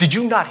not? Did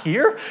you not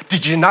hear?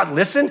 Did you not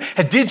listen?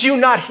 Have you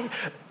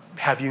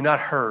not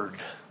heard?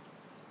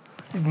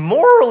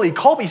 morally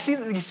culpable. You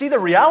see the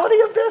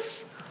reality of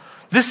this?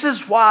 This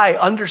is why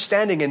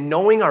understanding and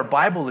knowing our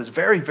Bible is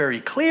very, very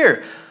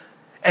clear.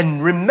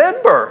 And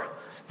remember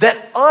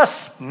that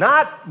us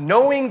not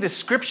knowing the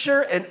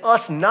Scripture and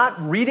us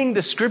not reading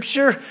the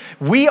Scripture,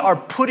 we are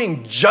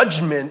putting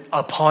judgment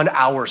upon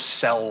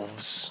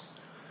ourselves.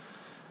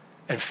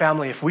 And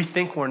family, if we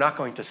think we're not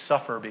going to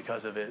suffer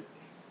because of it,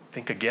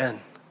 think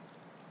again.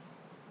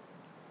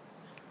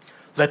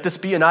 Let this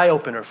be an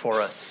eye-opener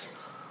for us.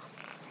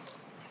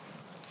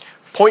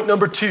 Point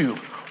number 2.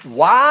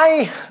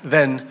 Why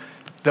then,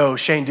 though,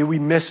 Shane, do we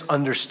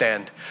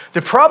misunderstand?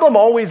 The problem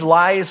always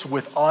lies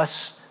with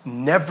us,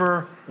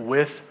 never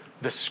with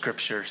the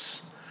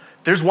Scriptures.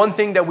 There's one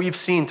thing that we've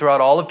seen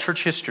throughout all of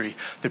church history.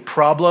 The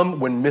problem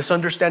when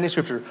misunderstanding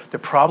Scripture, the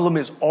problem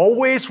is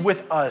always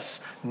with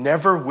us,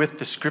 never with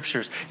the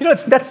Scriptures. You know,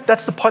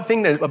 that's the part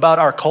thing about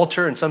our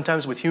culture and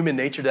sometimes with human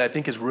nature that I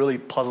think is really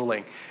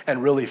puzzling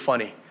and really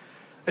funny.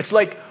 It's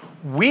like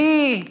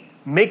we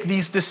make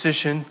these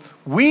decisions,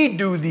 we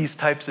do these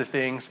types of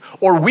things,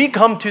 or we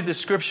come to the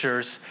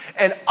Scriptures,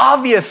 and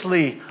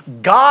obviously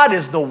God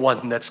is the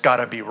one that's got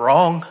to be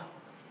wrong.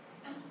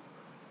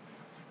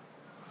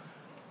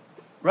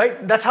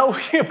 Right? That's how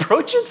we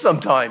approach it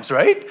sometimes,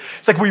 right?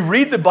 It's like we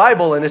read the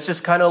Bible and it's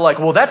just kind of like,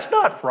 well, that's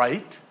not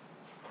right.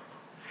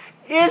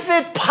 Is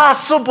it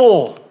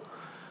possible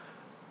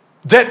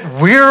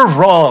that we're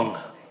wrong?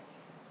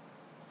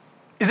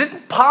 Is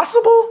it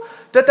possible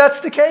that that's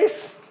the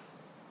case?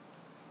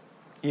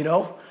 You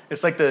know,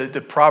 it's like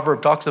the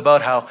proverb talks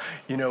about how,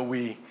 you know,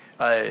 we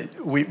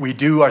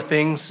do our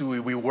things,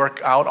 we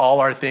work out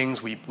all our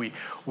things, we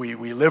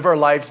live our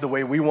lives the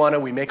way we want to,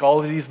 we make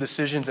all of these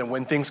decisions, and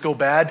when things go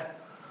bad,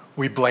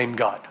 we blame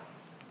God.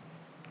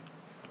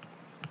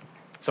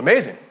 It's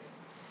amazing.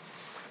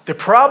 The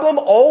problem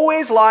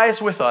always lies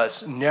with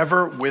us,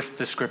 never with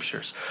the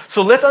Scriptures.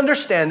 So let's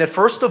understand that,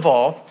 first of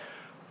all,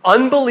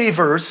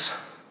 unbelievers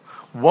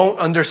won't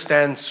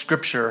understand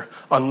Scripture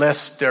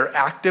unless they're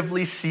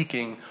actively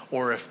seeking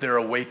or if they're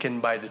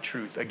awakened by the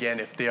truth. Again,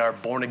 if they are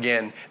born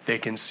again, they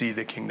can see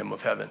the kingdom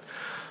of heaven.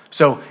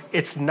 So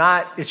it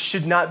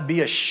should not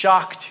be a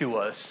shock to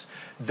us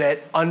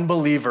that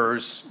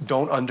unbelievers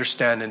don't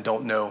understand and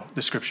don't know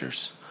the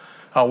Scriptures.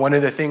 One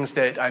of the things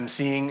that I'm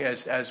seeing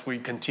as we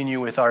continue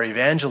with our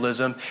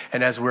evangelism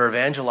and as we're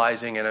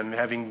evangelizing and I'm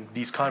having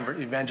these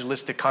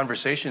evangelistic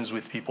conversations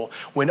with people,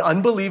 when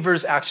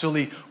unbelievers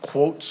actually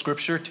quote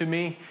Scripture to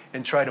me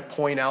and try to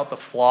point out the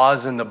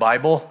flaws in the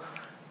Bible,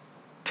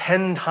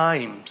 10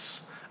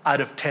 times out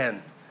of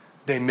 10,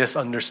 they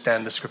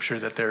misunderstand the Scripture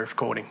that they're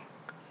quoting.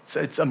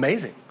 It's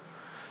amazing.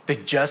 They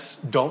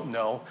just don't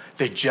know.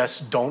 They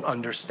just don't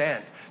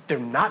understand. They're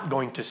not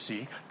going to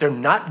see. They're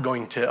not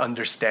going to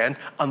understand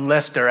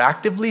unless they're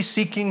actively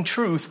seeking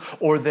truth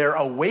or they're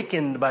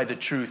awakened by the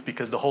truth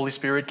because the Holy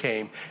Spirit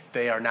came.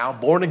 They are now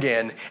born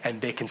again and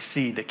they can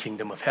see the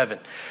kingdom of heaven.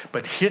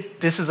 But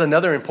this is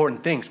another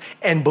important thing.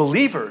 And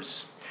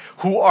believers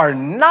who are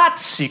not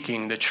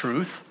seeking the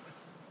truth,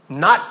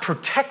 not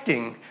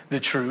protecting the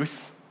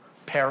truth,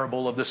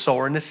 parable of the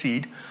sower and the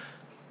seed,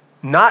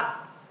 not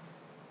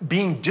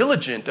being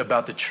diligent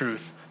about the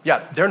truth,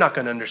 they're not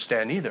going to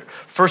understand either.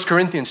 1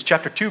 Corinthians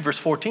chapter 2, verse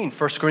 14.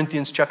 1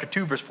 Corinthians chapter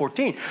 2, verse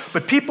 14.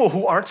 But people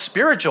who aren't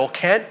spiritual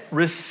can't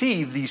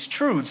receive these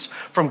truths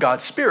from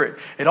God's Spirit.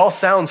 It all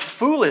sounds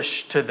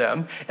foolish to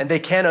them, and they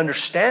can't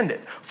understand it.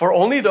 For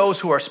only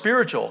those who are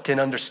spiritual can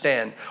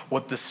understand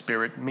what the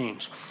Spirit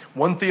means.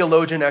 One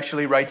theologian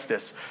actually writes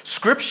this: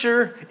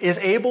 Scripture is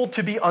able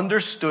to be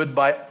understood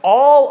by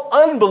all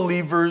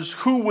unbelievers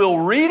who will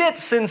read it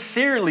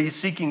sincerely,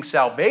 seeking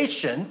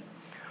salvation,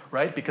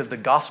 right? Because the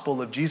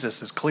gospel of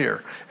Jesus is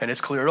clear, and it's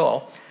clear at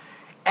all.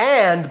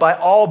 And by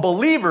all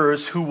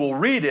believers who will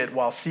read it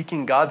while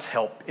seeking God's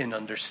help in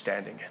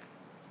understanding it.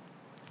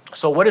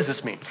 So what does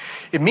this mean?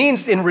 It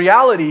means, in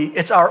reality,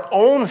 it's our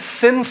own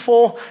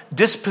sinful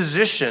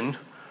disposition,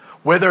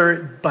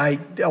 whether by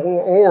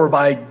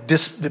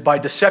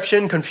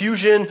deception,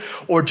 confusion,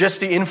 or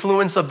just the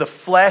influence of the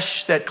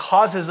flesh that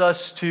causes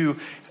us to,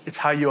 it's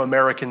how you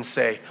Americans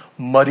say,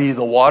 muddy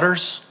the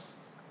waters.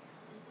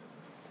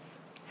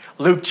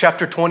 Luke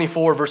chapter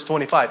 24, verse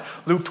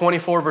 25. Luke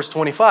 24, verse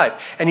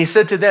 25. And he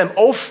said to them,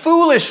 O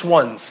foolish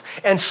ones,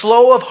 and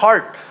slow of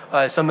heart.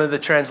 Some of the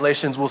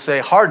translations will say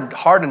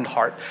hardened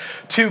heart.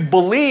 To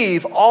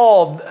believe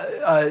all,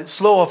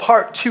 slow of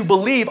heart, to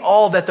believe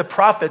all that the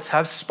prophets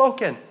have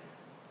spoken.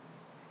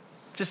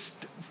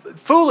 Just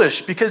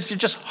foolish because you're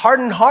just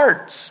hardened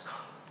hearts.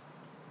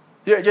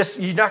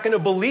 You're not going to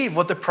believe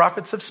what the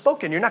prophets have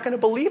spoken. You're not going to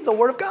believe the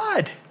word of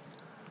God.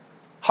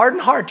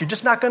 Hardened heart, you're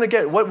just not going to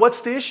get it.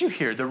 What's the issue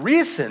here?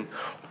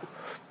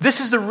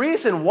 This is the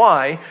reason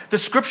why the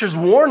Scriptures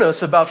warn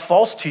us about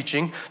false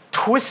teaching,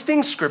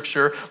 twisting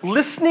Scripture,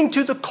 listening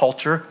to the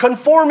culture,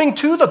 conforming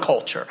to the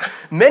culture.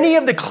 Many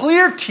of the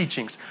clear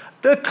teachings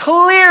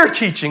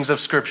of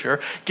Scripture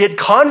get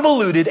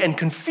convoluted and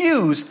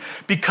confused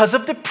because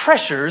of the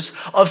pressures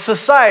of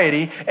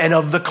society and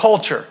of the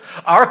culture.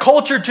 Our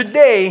culture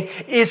today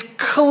is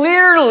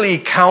clearly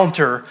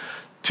counter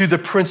to the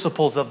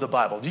principles of the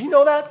Bible. Do you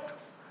know that?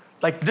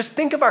 Like, just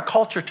think of our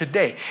culture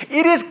today.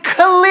 It is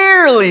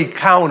clearly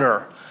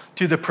counter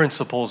to the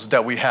principles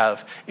that we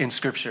have in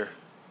Scripture.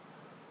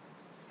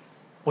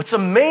 What's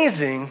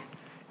amazing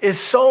is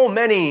so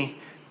many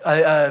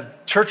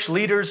church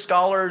leaders,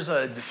 scholars,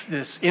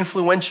 this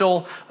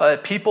influential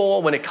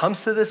people, when it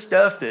comes to this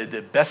stuff,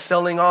 the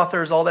best-selling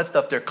authors, all that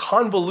stuff, they're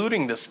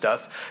convoluting this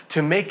stuff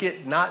to make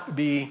it not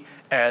be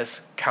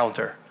as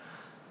counter.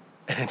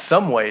 And in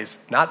some ways,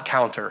 not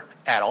counter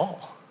at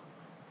all.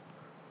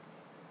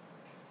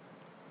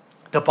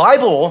 The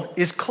Bible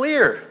is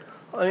clear.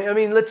 I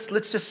mean,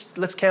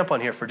 let's camp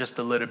on here for just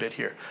a little bit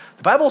here.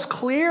 The Bible's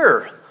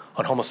clear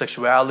on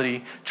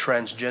homosexuality,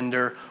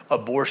 transgender,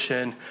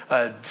 abortion.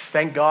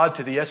 Thank God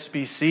to the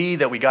SBC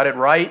that we got it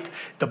right.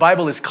 The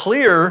Bible is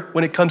clear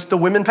when it comes to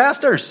women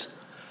pastors.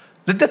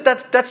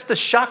 That's the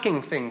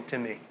shocking thing to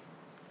me.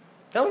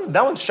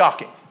 That one's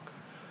shocking.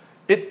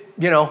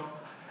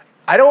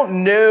 I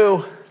don't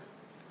know,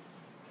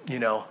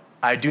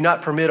 I do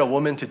not permit a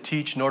woman to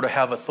teach nor to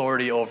have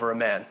authority over a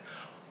man.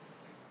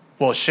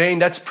 Well, Shane,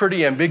 that's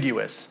pretty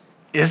ambiguous.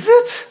 Is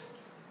it?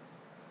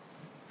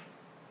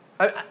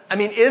 I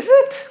mean, is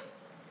it?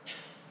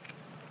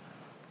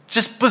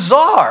 Just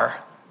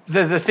bizarre,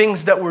 the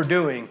things that we're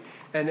doing.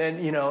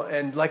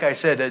 And like I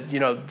said,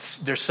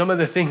 there's some of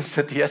the things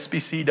that the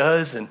SBC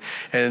does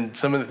and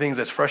some of the things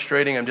that's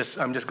frustrating. I'm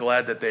just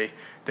glad that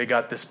they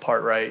got this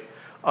part right.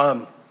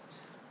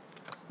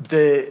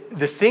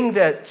 The thing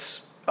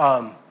that's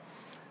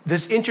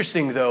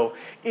interesting, though,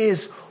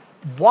 is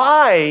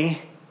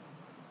why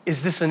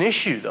is this an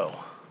issue, though?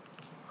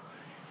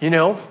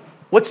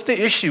 What's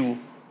the issue?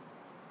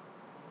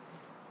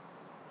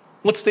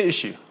 What's the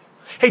issue?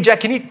 Hey,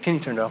 Jack, can you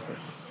turn it off?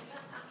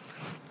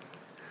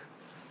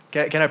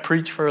 Can I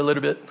preach for a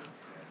little bit?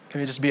 Can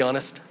we just be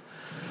honest?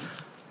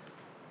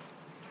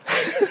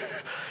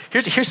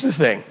 Here's the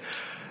thing.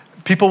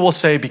 People will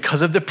say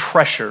because of the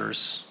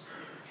pressures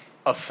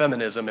of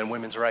feminism and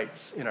women's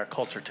rights in our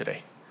culture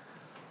today,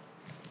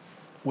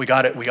 we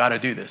got to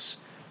do this.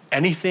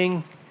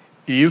 Anything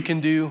you can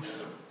do,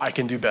 I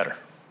can do better.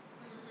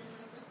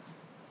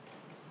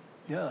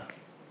 Yeah,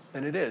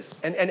 and it is.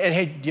 And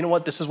hey, you know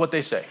what? This is what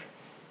they say.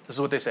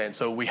 And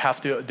so we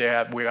got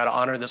to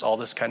honor this, all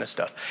this kind of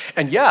stuff.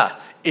 And yeah,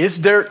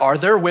 are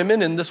there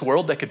women in this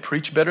world that could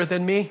preach better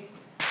than me?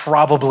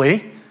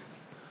 Probably.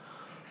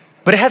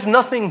 But it has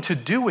nothing to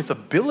do with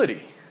ability.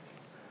 It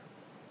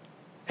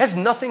has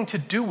nothing to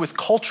do with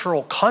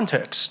cultural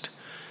context.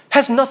 It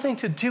has nothing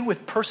to do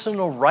with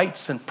personal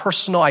rights and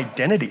personal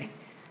identity.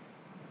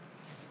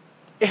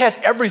 It has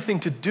everything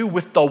to do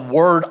with the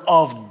Word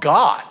of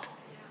God.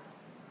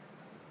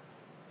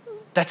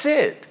 That's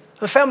it.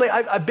 The family,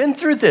 I've been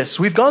through this.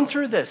 We've gone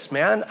through this,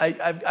 man.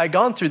 I've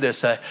gone through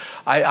this.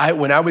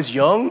 When I was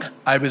young,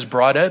 I was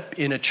brought up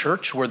in a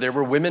church where there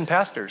were women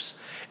pastors.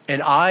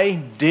 And I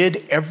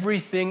did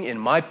everything in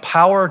my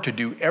power to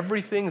do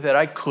everything that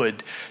I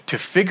could to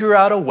figure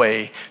out a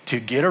way to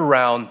get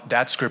around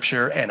that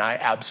scripture, and I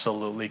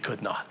absolutely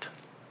could not.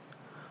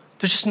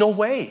 There's just no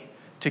way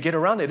to get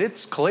around it.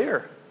 It's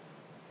clear.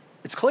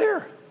 It's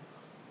clear.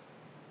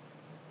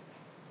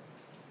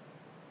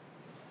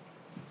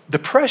 The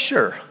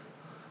pressure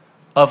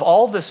of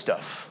all this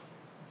stuff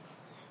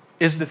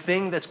is the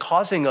thing that's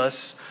causing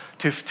us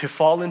to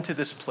fall into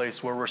this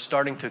place where we're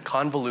starting to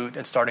convolute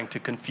and starting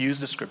to confuse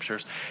the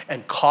scriptures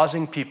and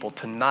causing people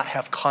to not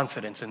have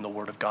confidence in the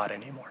Word of God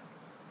anymore.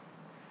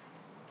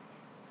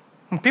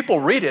 When people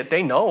read it,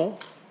 they know.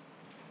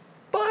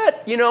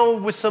 But,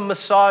 with some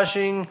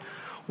massaging,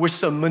 with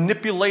some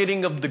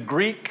manipulating of the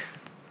Greek,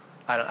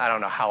 I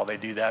don't know how they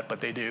do that,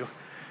 but they do.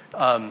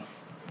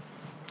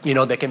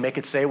 They can make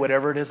it say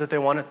whatever it is that they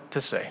want it to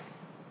say.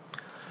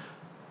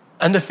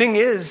 And the thing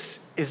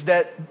is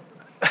that,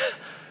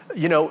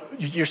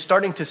 you're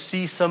starting to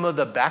see some of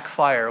the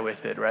backfire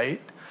with it,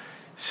 right?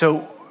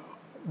 So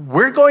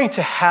we're going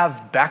to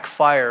have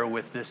backfire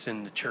with this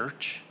in the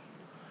church.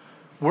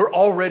 We're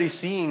already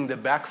seeing the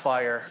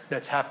backfire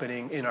that's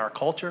happening in our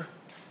culture,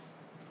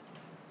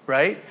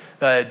 right?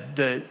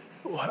 I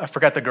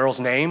forgot the girl's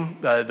name,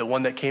 the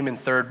one that came in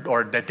third,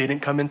 or that didn't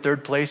come in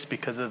third place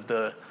because of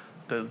the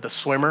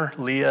swimmer,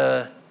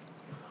 Leah.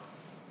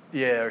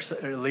 Yeah,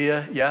 or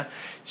Leah, yeah.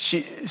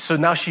 So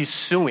now she's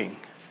suing,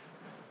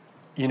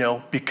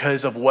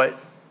 because of what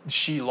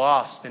she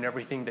lost and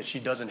everything that she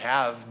doesn't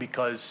have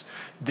because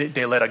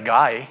they let a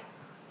guy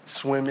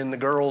swim in the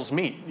girls'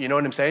 meet. You know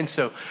what I'm saying?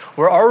 So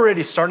we're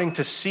already starting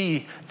to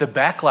see the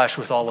backlash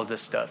with all of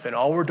this stuff. And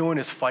all we're doing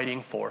is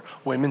fighting for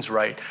women's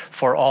right,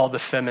 for all the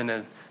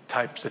feminine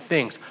types of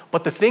things.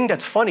 But the thing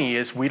that's funny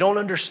is we don't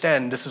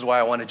understand. This is why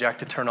I wanted Jack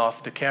to turn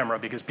off the camera,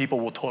 because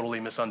people will totally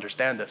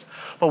misunderstand this.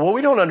 But what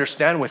we don't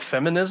understand with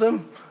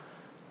feminism,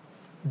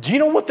 do you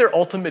know what their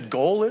ultimate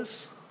goal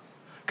is?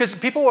 Because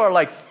people are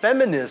like,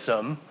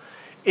 feminism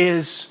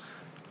is,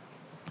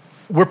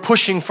 we're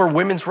pushing for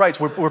women's rights.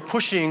 We're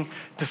pushing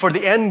for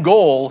the end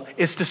goal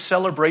is to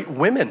celebrate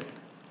women.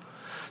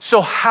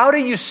 So how do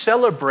you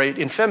celebrate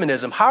in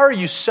feminism? How are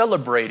you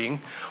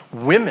celebrating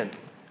women?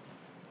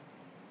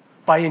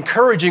 by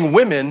encouraging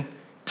women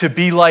to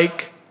be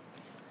like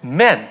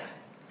men.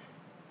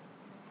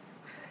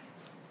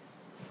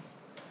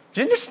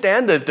 Do you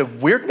understand the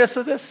weirdness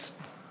of this?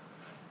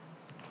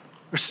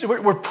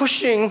 We're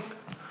pushing.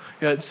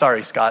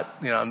 Sorry,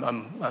 Scott.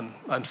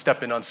 I'm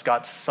stepping on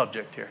Scott's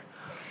subject here.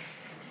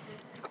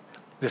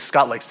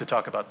 Scott likes to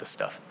talk about this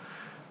stuff.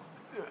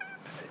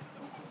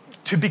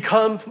 To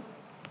become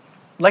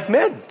like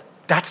men.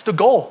 That's the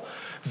goal.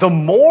 The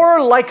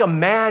more like a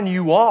man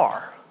you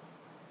are,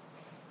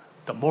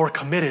 the more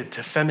committed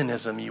to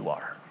feminism you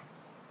are.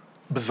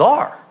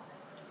 Bizarre.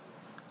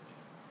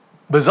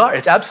 Bizarre.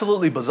 It's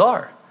absolutely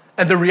bizarre.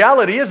 And the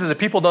reality is that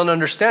people don't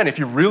understand. If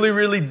you really,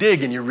 really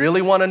dig and you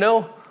really want to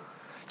know,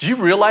 do you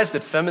realize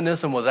that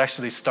feminism was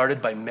actually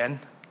started by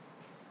men?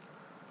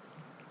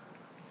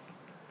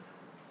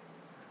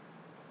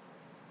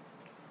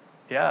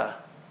 Yeah.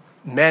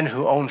 Men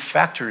who owned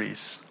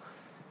factories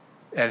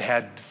and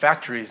had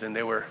factories and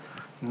they were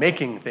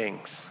making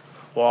things.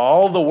 Well,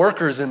 all the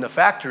workers in the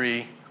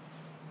factory,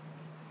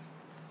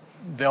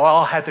 they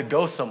all had to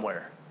go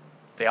somewhere.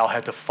 They all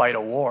had to fight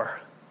a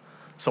war.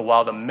 So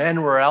while the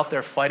men were out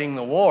there fighting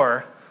the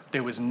war,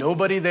 there was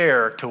nobody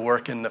there to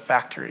work in the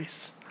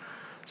factories.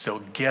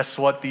 So guess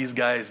what these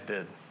guys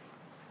did?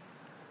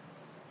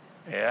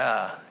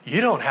 Yeah,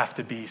 you don't have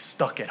to be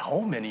stuck at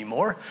home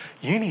anymore.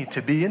 You need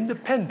to be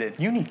independent.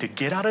 You need to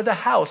get out of the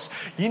house.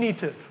 You need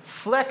to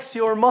flex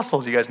your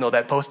muscles. You guys know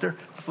that poster?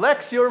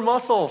 Flex your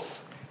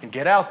muscles and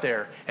get out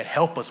there and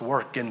help us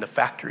work in the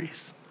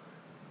factories.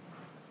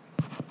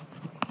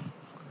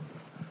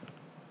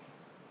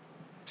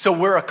 So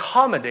we're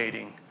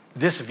accommodating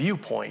this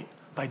viewpoint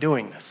by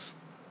doing this.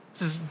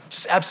 This is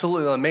just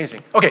absolutely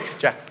amazing. Okay,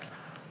 Jack.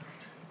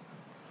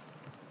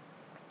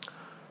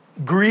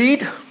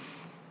 Greed.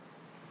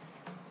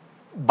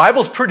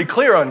 Bible's pretty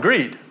clear on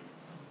greed.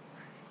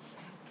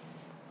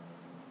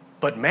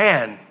 But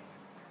man,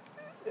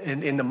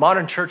 in the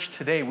modern church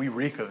today, we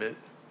reek of it.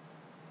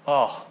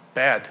 Oh,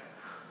 bad.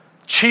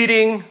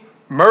 Cheating,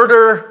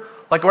 murder.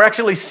 Like we're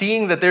actually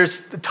seeing that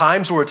there's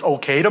times where it's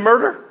okay to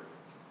murder.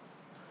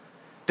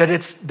 That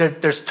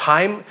there's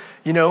time,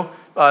 it's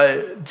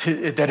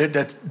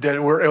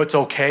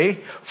okay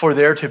for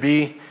there to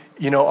be,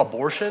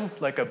 abortion.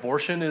 Like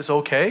abortion is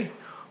okay.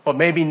 But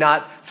maybe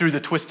not through the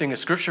twisting of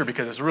Scripture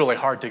because it's really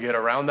hard to get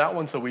around that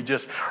one. So we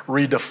just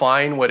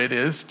redefine what it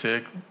is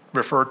to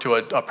refer to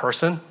a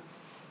person.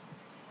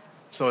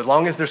 So as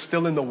long as they're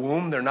still in the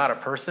womb, they're not a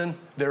person.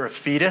 They're a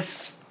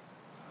fetus.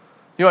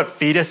 You know what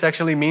fetus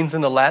actually means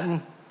in the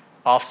Latin?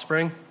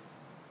 Offspring.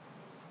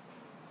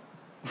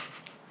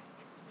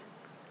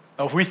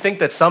 If we think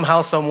that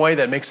somehow, some way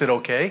that makes it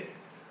okay,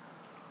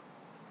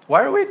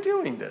 why are we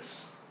doing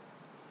this?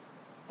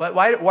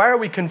 Why are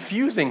we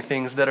confusing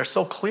things that are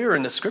so clear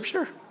in the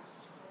Scripture?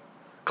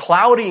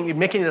 Clouding,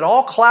 making it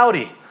all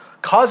cloudy,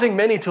 causing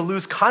many to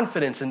lose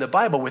confidence in the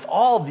Bible with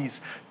all these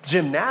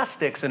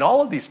gymnastics and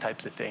all of these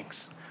types of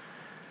things.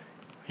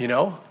 I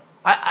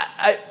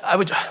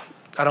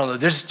don't know.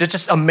 There's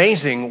just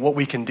amazing what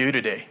we can do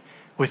today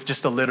with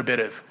just a little bit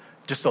of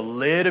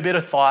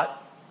thought.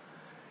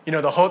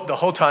 The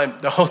whole time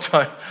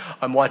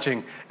I'm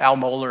watching Al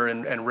Mohler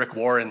and Rick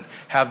Warren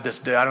have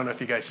this. I don't know if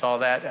you guys saw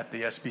that at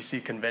the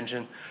SBC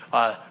convention.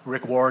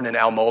 Rick Warren and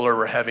Al Mohler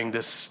were having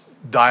this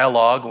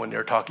dialogue when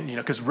they're talking.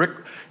 Because Rick,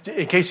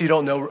 in case you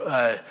don't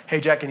know,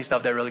 hey Jack, can you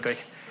stop that really quick?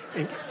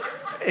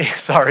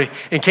 Sorry.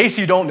 In case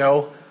you don't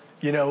know,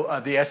 the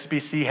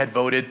SBC had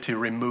voted to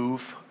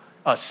remove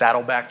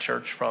Saddleback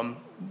Church from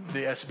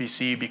the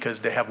SBC because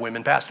they have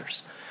women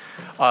pastors.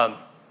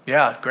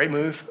 Yeah, great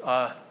move.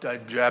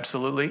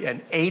 Absolutely.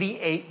 And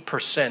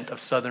 88% of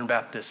Southern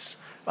Baptists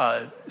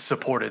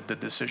supported the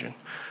decision.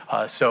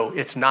 So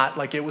it's not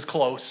like it was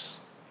close.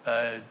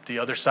 The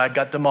other side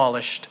got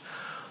demolished.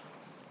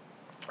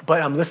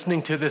 But I'm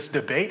listening to this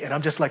debate, and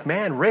I'm just like,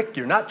 man, Rick,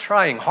 you're not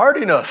trying hard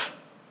enough.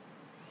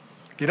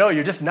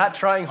 You're just not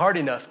trying hard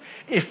enough.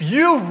 If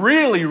you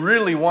really,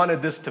 really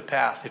wanted this to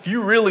pass, if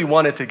you really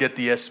wanted to get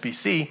the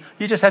SBC,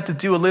 you just had to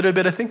do a little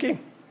bit of thinking.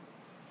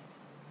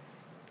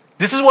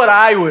 This is what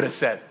I would have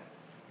said.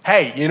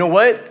 Hey, you know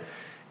what?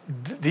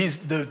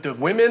 The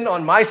women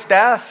on my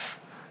staff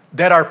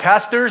that are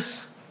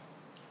pastors,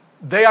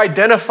 they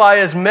identify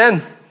as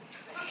men.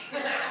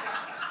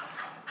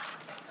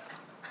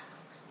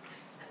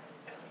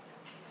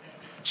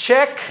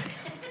 Check,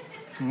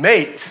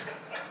 mate.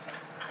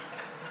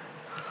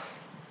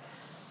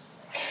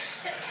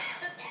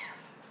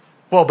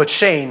 Well, but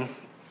Shane,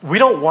 we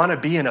don't want to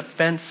be an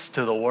offense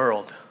to the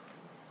world.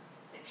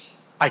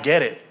 I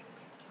get it.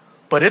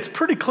 But it's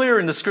pretty clear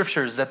in the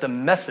Scriptures that the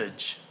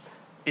message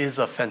is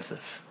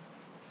offensive.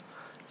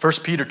 1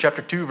 Peter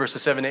chapter 2,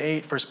 verses 7 to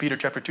 8. 1 Peter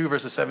chapter 2,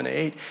 verses 7 to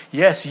 8.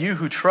 Yes, you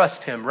who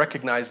trust him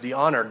recognize the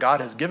honor God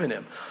has given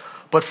him.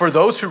 But for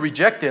those who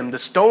reject him, the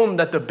stone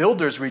that the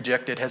builders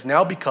rejected has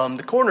now become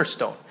the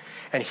cornerstone.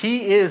 And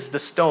he is the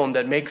stone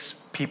that makes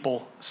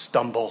people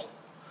stumble,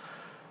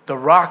 the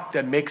rock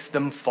that makes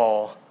them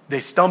fall.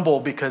 They stumble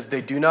because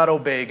they do not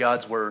obey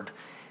God's word,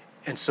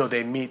 and so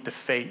they meet the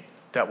fate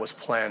that was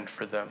planned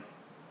for them.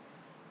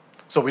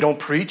 So we don't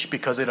preach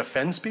because it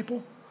offends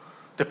people?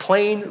 The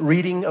plain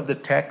reading of the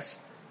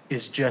text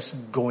is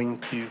just going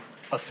to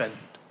offend.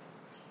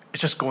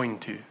 It's just going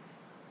to.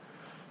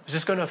 It's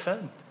just going to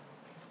offend.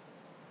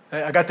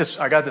 I got this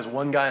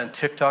one guy on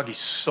TikTok. He's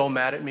so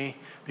mad at me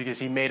because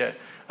he made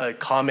a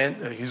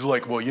comment. He's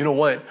like, well, you know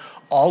what?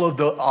 All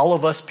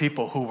of us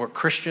people who were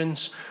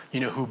Christians,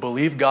 who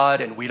believe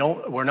God, and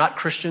we're not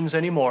Christians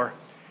anymore.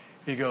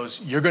 He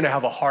goes, you're going to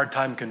have a hard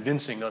time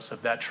convincing us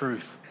of that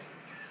truth.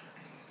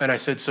 And I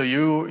said, so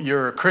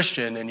you're a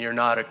Christian and you're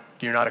not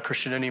a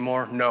Christian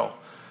anymore? No.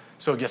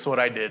 So guess what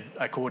I did?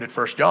 I quoted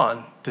 1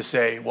 John to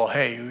say, well,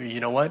 hey, you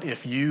know what?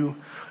 If you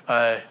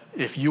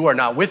are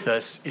not with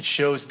us, it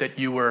shows that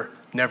you were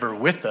never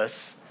with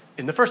us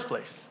in the first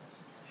place.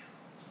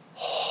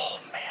 Oh,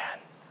 man.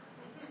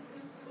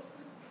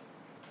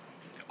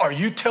 Are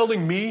you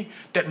telling me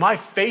that my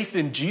faith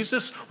in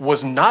Jesus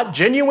was not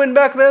genuine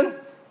back then?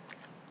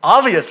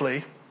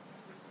 Obviously.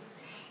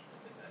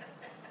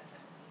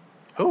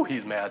 Oh,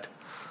 he's mad.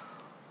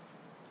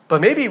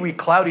 But maybe we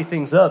cloudy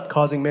things up,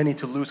 causing many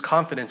to lose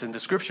confidence in the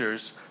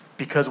scriptures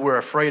because we're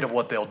afraid of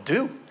what they'll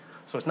do.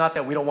 So it's not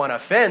that we don't want to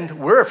offend.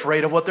 We're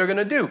afraid of what they're going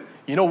to do.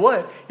 You know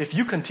what? If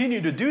you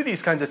continue to do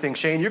these kinds of things,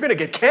 Shane, you're going to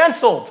get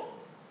canceled.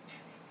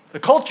 The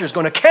culture is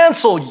going to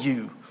cancel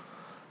you.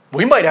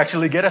 We might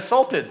actually get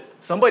assaulted.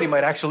 Somebody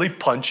might actually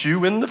punch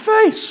you in the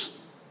face.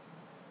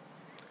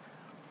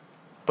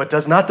 But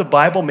does not the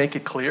Bible make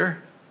it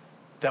clear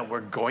that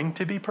we're going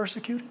to be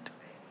persecuted?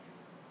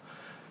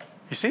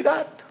 You see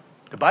that?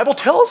 The Bible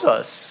tells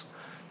us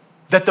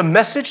that the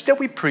message that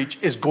we preach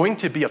is going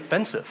to be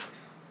offensive.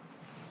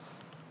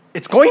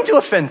 It's going to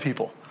offend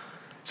people.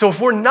 So if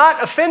we're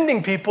not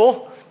offending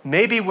people,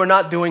 maybe we're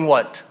not doing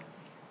what?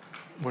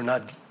 We're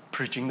not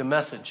preaching the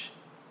message.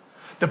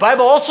 The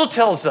Bible also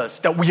tells us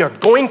that we are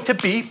going to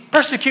be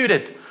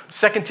persecuted.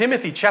 2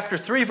 Timothy chapter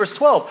 3, verse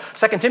 12.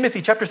 2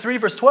 Timothy chapter 3,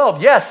 verse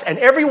 12. Yes, and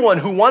everyone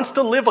who wants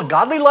to live a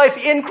godly life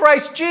in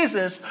Christ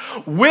Jesus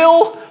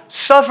will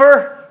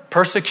suffer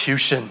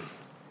persecution.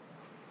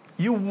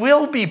 You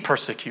will be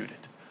persecuted.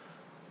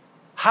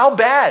 How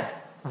bad?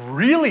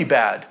 Really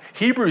bad.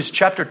 Hebrews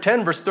chapter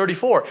 10, verse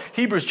 34.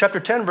 Hebrews chapter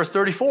 10, verse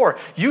 34.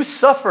 You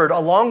suffered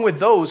along with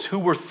those who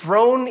were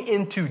thrown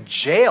into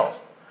jail.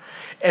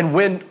 And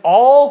when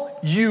all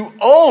you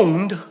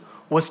owned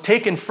was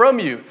taken from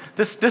you.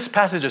 This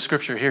passage of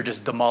scripture here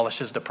just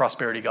demolishes the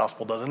prosperity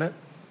gospel, doesn't it?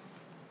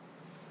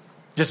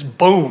 Just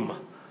boom.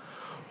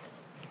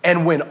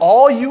 And when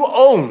all you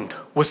owned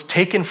was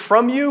taken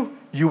from you,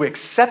 you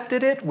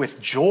accepted it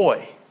with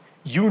joy.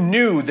 You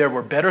knew there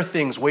were better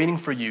things waiting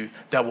for you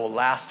that will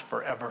last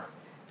forever.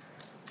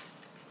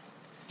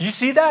 You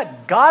see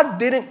that? God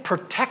didn't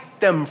protect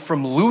them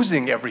from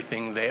losing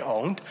everything they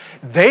owned.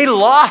 They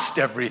lost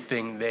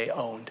everything they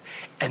owned,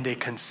 and they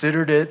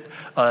considered it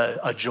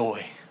a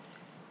joy.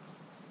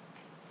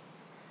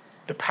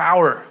 The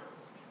power.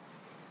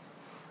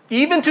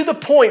 Even to the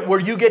point where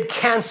you get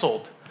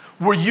canceled,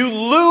 where you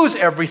lose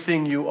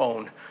everything you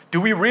own. Do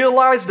we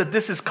realize that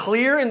this is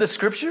clear in the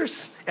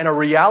scriptures and a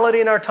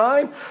reality in our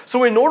time?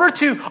 So in order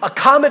to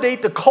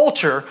accommodate the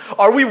culture,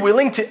 are we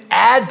willing to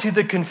add to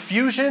the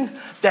confusion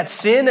that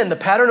sin and the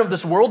pattern of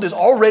this world is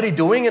already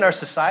doing in our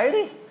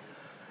society?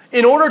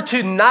 In order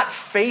to not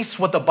face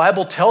what the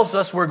Bible tells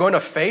us we're going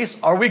to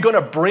face, are we going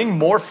to bring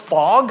more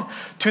fog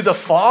to the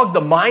fog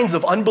the minds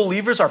of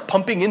unbelievers are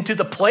pumping into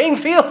the playing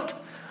field?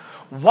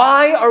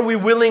 Why are we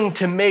willing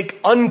to make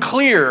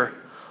unclear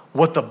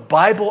what the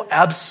Bible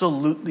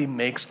absolutely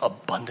makes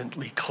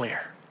abundantly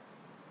clear?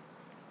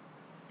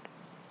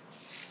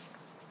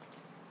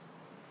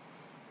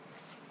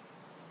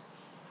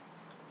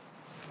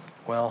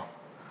 Well,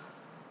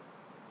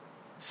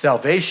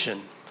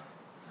 salvation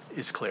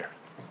is clear.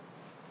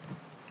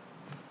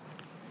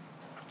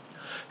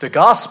 The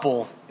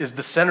gospel is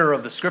the center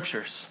of the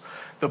scriptures.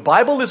 The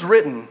Bible is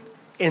written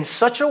in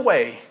such a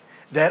way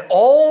that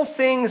all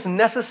things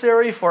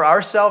necessary for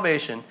our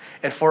salvation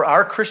and for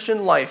our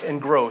Christian life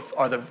and growth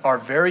are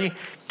very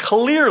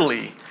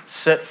clearly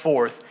set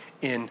forth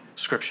in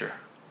Scripture.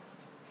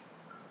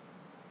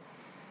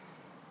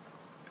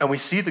 And we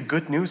see the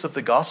good news of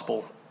the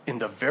gospel in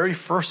the very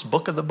first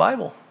book of the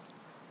Bible.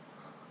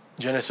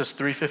 Genesis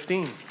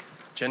 3:15.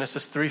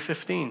 Genesis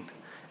 3:15.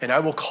 And I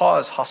will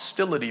cause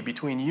hostility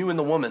between you and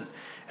the woman,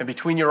 and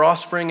between your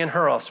offspring and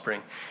her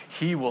offspring.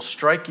 He will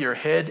strike your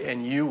head,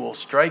 and you will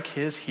strike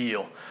his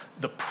heel.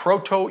 The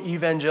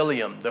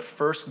proto-evangelium, the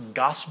first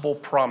gospel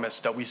promise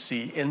that we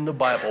see in the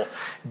Bible,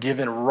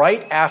 given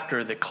right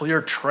after the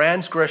clear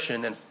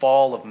transgression and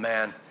fall of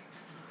man.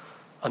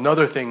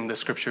 Another thing the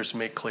scriptures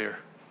make clear,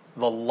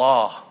 the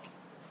law.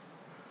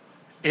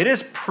 It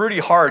is pretty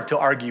hard to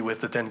argue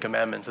with the Ten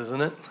Commandments,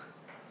 isn't it?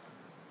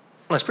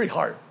 Well, it's pretty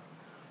hard.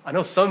 I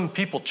know some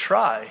people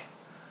try,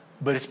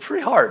 but it's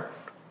pretty hard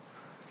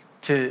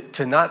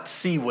to not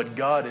see what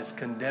God is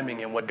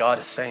condemning and what God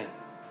is saying.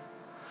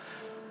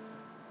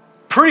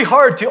 Pretty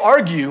hard to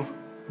argue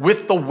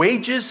with the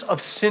wages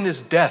of sin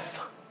is death.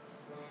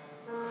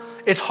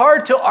 It's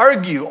hard to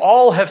argue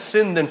all have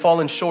sinned and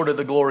fallen short of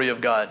the glory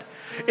of God.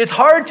 It's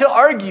hard to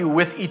argue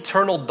with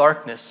eternal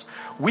darkness,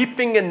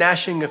 weeping and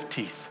gnashing of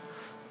teeth.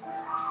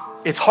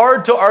 It's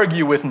hard to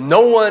argue with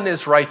no one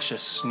is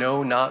righteous,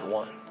 no, not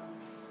one.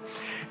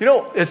 You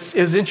know, it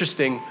was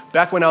interesting.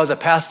 Back when I was a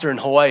pastor in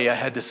Hawaii, I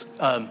had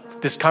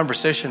this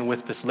conversation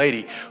with this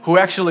lady who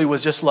actually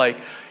was just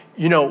like,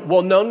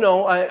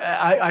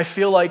 I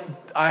feel like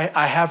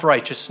I have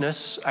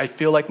righteousness. I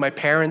feel like my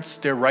parents,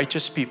 they're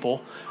righteous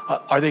people.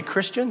 Are they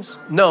Christians?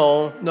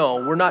 No,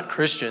 we're not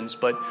Christians,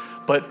 but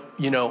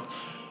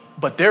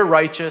they're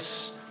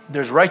righteous.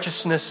 There's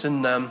righteousness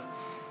in them.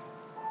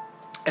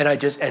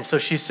 And so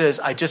she says,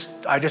 I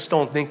just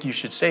don't think you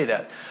should say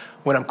that.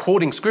 When I'm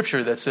quoting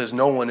scripture that says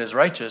no one is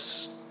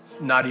righteous,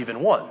 not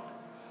even one.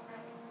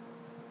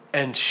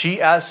 And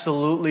she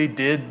absolutely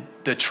did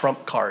the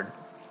trump card.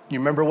 You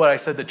remember what I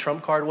said the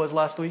trump card was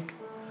last week?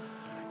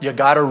 You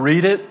got to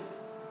read it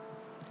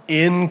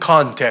in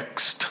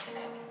context.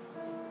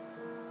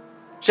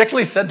 She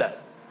actually said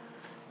that.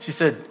 She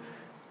said,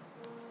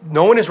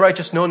 no one is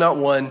righteous, no, not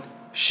one.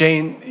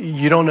 Shane,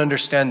 you don't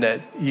understand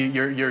that.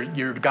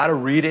 You're got to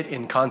read it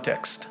in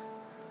context.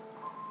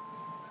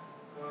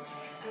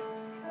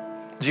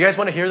 Do you guys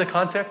want to hear the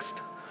context?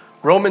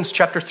 Romans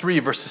chapter 3,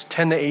 verses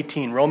 10 to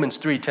 18. Romans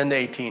 3, 10 to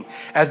 18.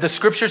 As the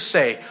scriptures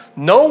say,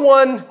 no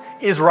one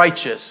is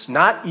righteous,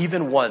 not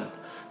even one.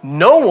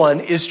 No one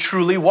is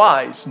truly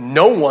wise.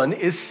 No one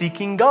is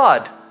seeking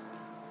God.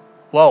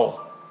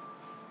 Whoa.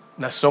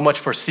 That's so much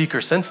for seeker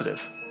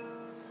sensitive.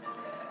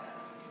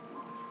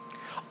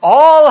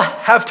 All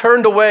have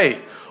turned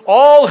away.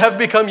 All have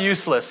become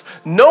useless.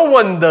 No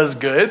one does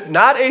good,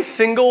 not a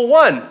single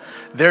one.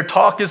 Their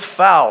talk is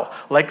foul,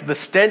 like the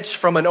stench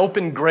from an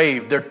open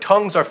grave. Their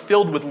tongues are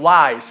filled with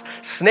lies.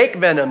 Snake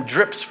venom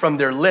drips from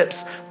their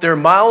lips. Their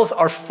mouths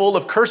are full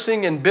of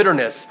cursing and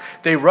bitterness.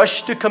 They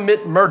rush to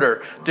commit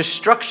murder.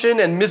 Destruction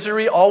and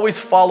misery always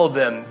follow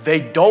them. They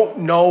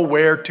don't know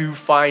where to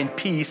find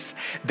peace.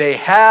 They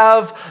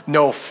have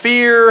no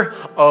fear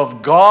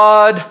of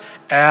God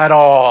at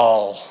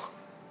all.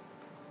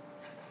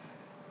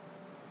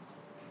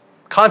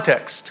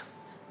 Context.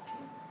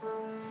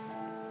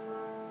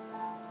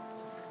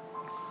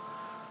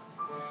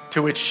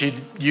 To which she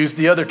used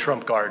the other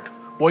trump card.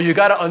 Well, you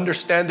got to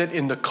understand it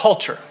in the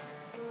culture.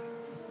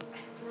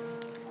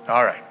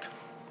 All right.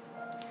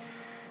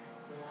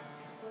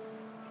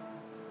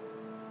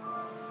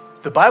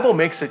 The Bible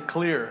makes it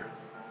clear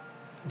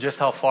just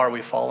how far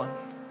we've fallen.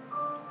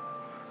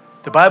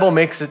 The Bible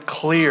makes it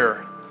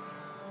clear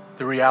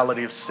the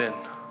reality of sin.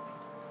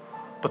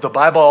 But the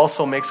Bible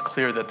also makes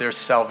clear that there's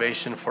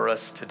salvation for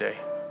us today.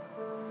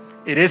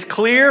 It is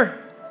clear,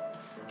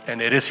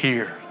 and it is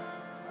here.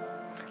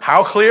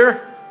 How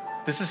clear?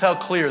 This is how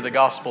clear the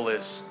gospel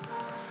is.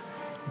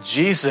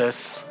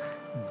 Jesus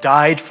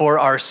died for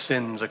our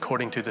sins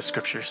according to the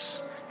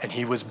scriptures, and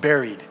he was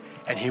buried,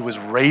 and he was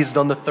raised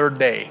on the third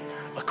day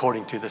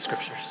according to the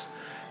scriptures.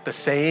 The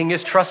saying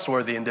is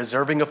trustworthy and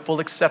deserving of full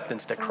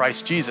acceptance that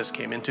Christ Jesus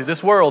came into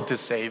this world to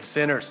save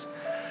sinners.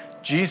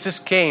 Jesus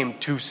came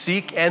to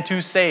seek and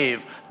to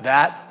save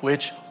that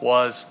which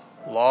was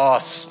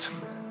lost.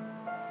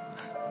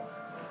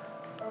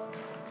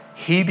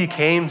 He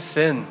became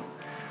sin,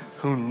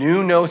 who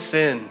knew no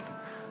sin,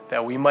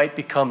 that we might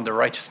become the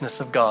righteousness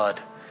of God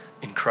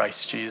in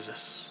Christ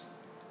Jesus.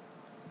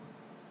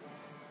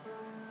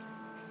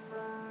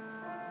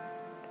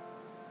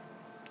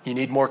 You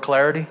need more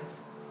clarity?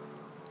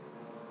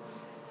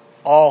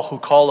 All who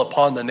call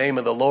upon the name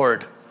of the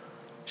Lord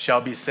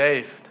shall be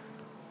saved.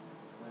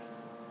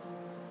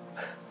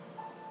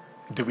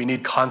 Do we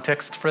need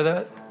context for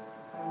that?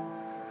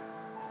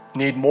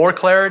 Need more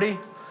clarity?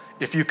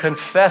 If you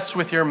confess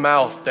with your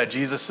mouth that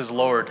Jesus is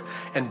Lord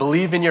and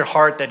believe in your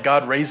heart that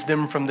God raised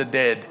him from the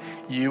dead,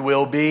 you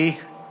will be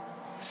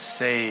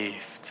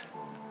saved.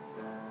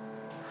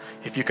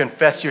 If you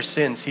confess your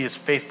sins, he is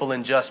faithful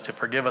and just to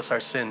forgive us our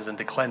sins and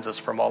to cleanse us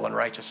from all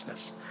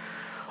unrighteousness.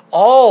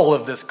 All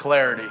of this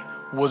clarity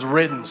was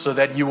written so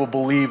that you will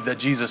believe that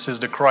Jesus is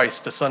the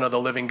Christ, the Son of the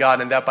living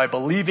God, and that by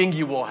believing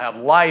you will have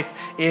life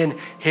in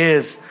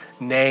his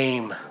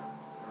name.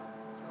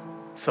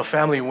 So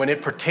family, when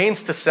it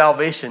pertains to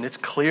salvation, it's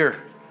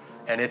clear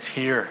and it's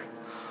here.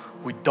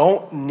 We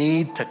don't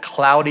need to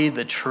cloudy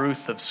the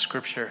truth of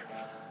Scripture.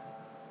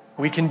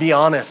 We can be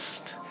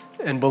honest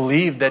and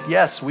believe that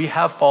yes, we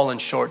have fallen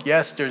short.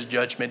 Yes, there's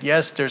judgment.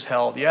 Yes, there's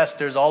hell. Yes,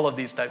 there's all of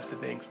these types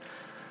of things.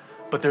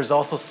 But there's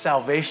also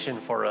salvation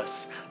for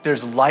us.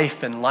 There's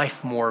life and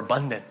life more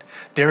abundant.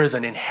 There is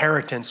an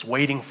inheritance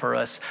waiting for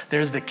us.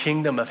 There's the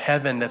kingdom of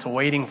heaven that's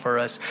waiting for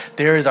us.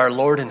 There is our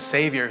Lord and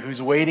Savior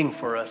who's waiting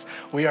for us.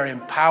 We are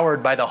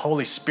empowered by the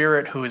Holy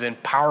Spirit who is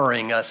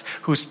empowering us,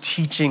 who's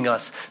teaching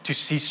us,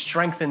 he's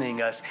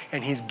strengthening us,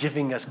 and he's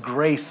giving us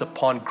grace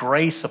upon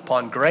grace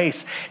upon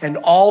grace. And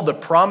all the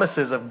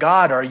promises of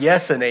God are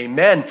yes and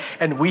amen.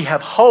 And we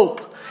have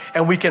hope,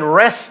 and we can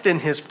rest in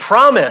his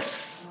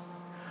promise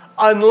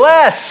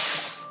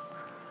unless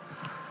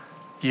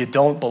you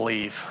don't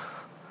believe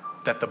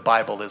that the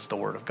Bible is the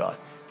Word of God.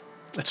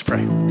 Let's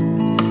pray.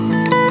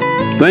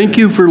 Thank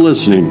you for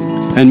listening.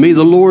 and may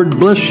the Lord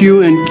bless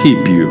you and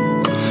keep you.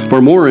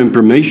 For more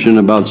information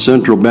about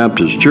Central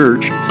Baptist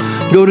Church,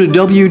 go to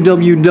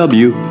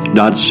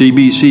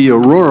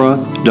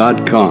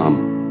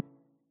www.cbcaurora.com.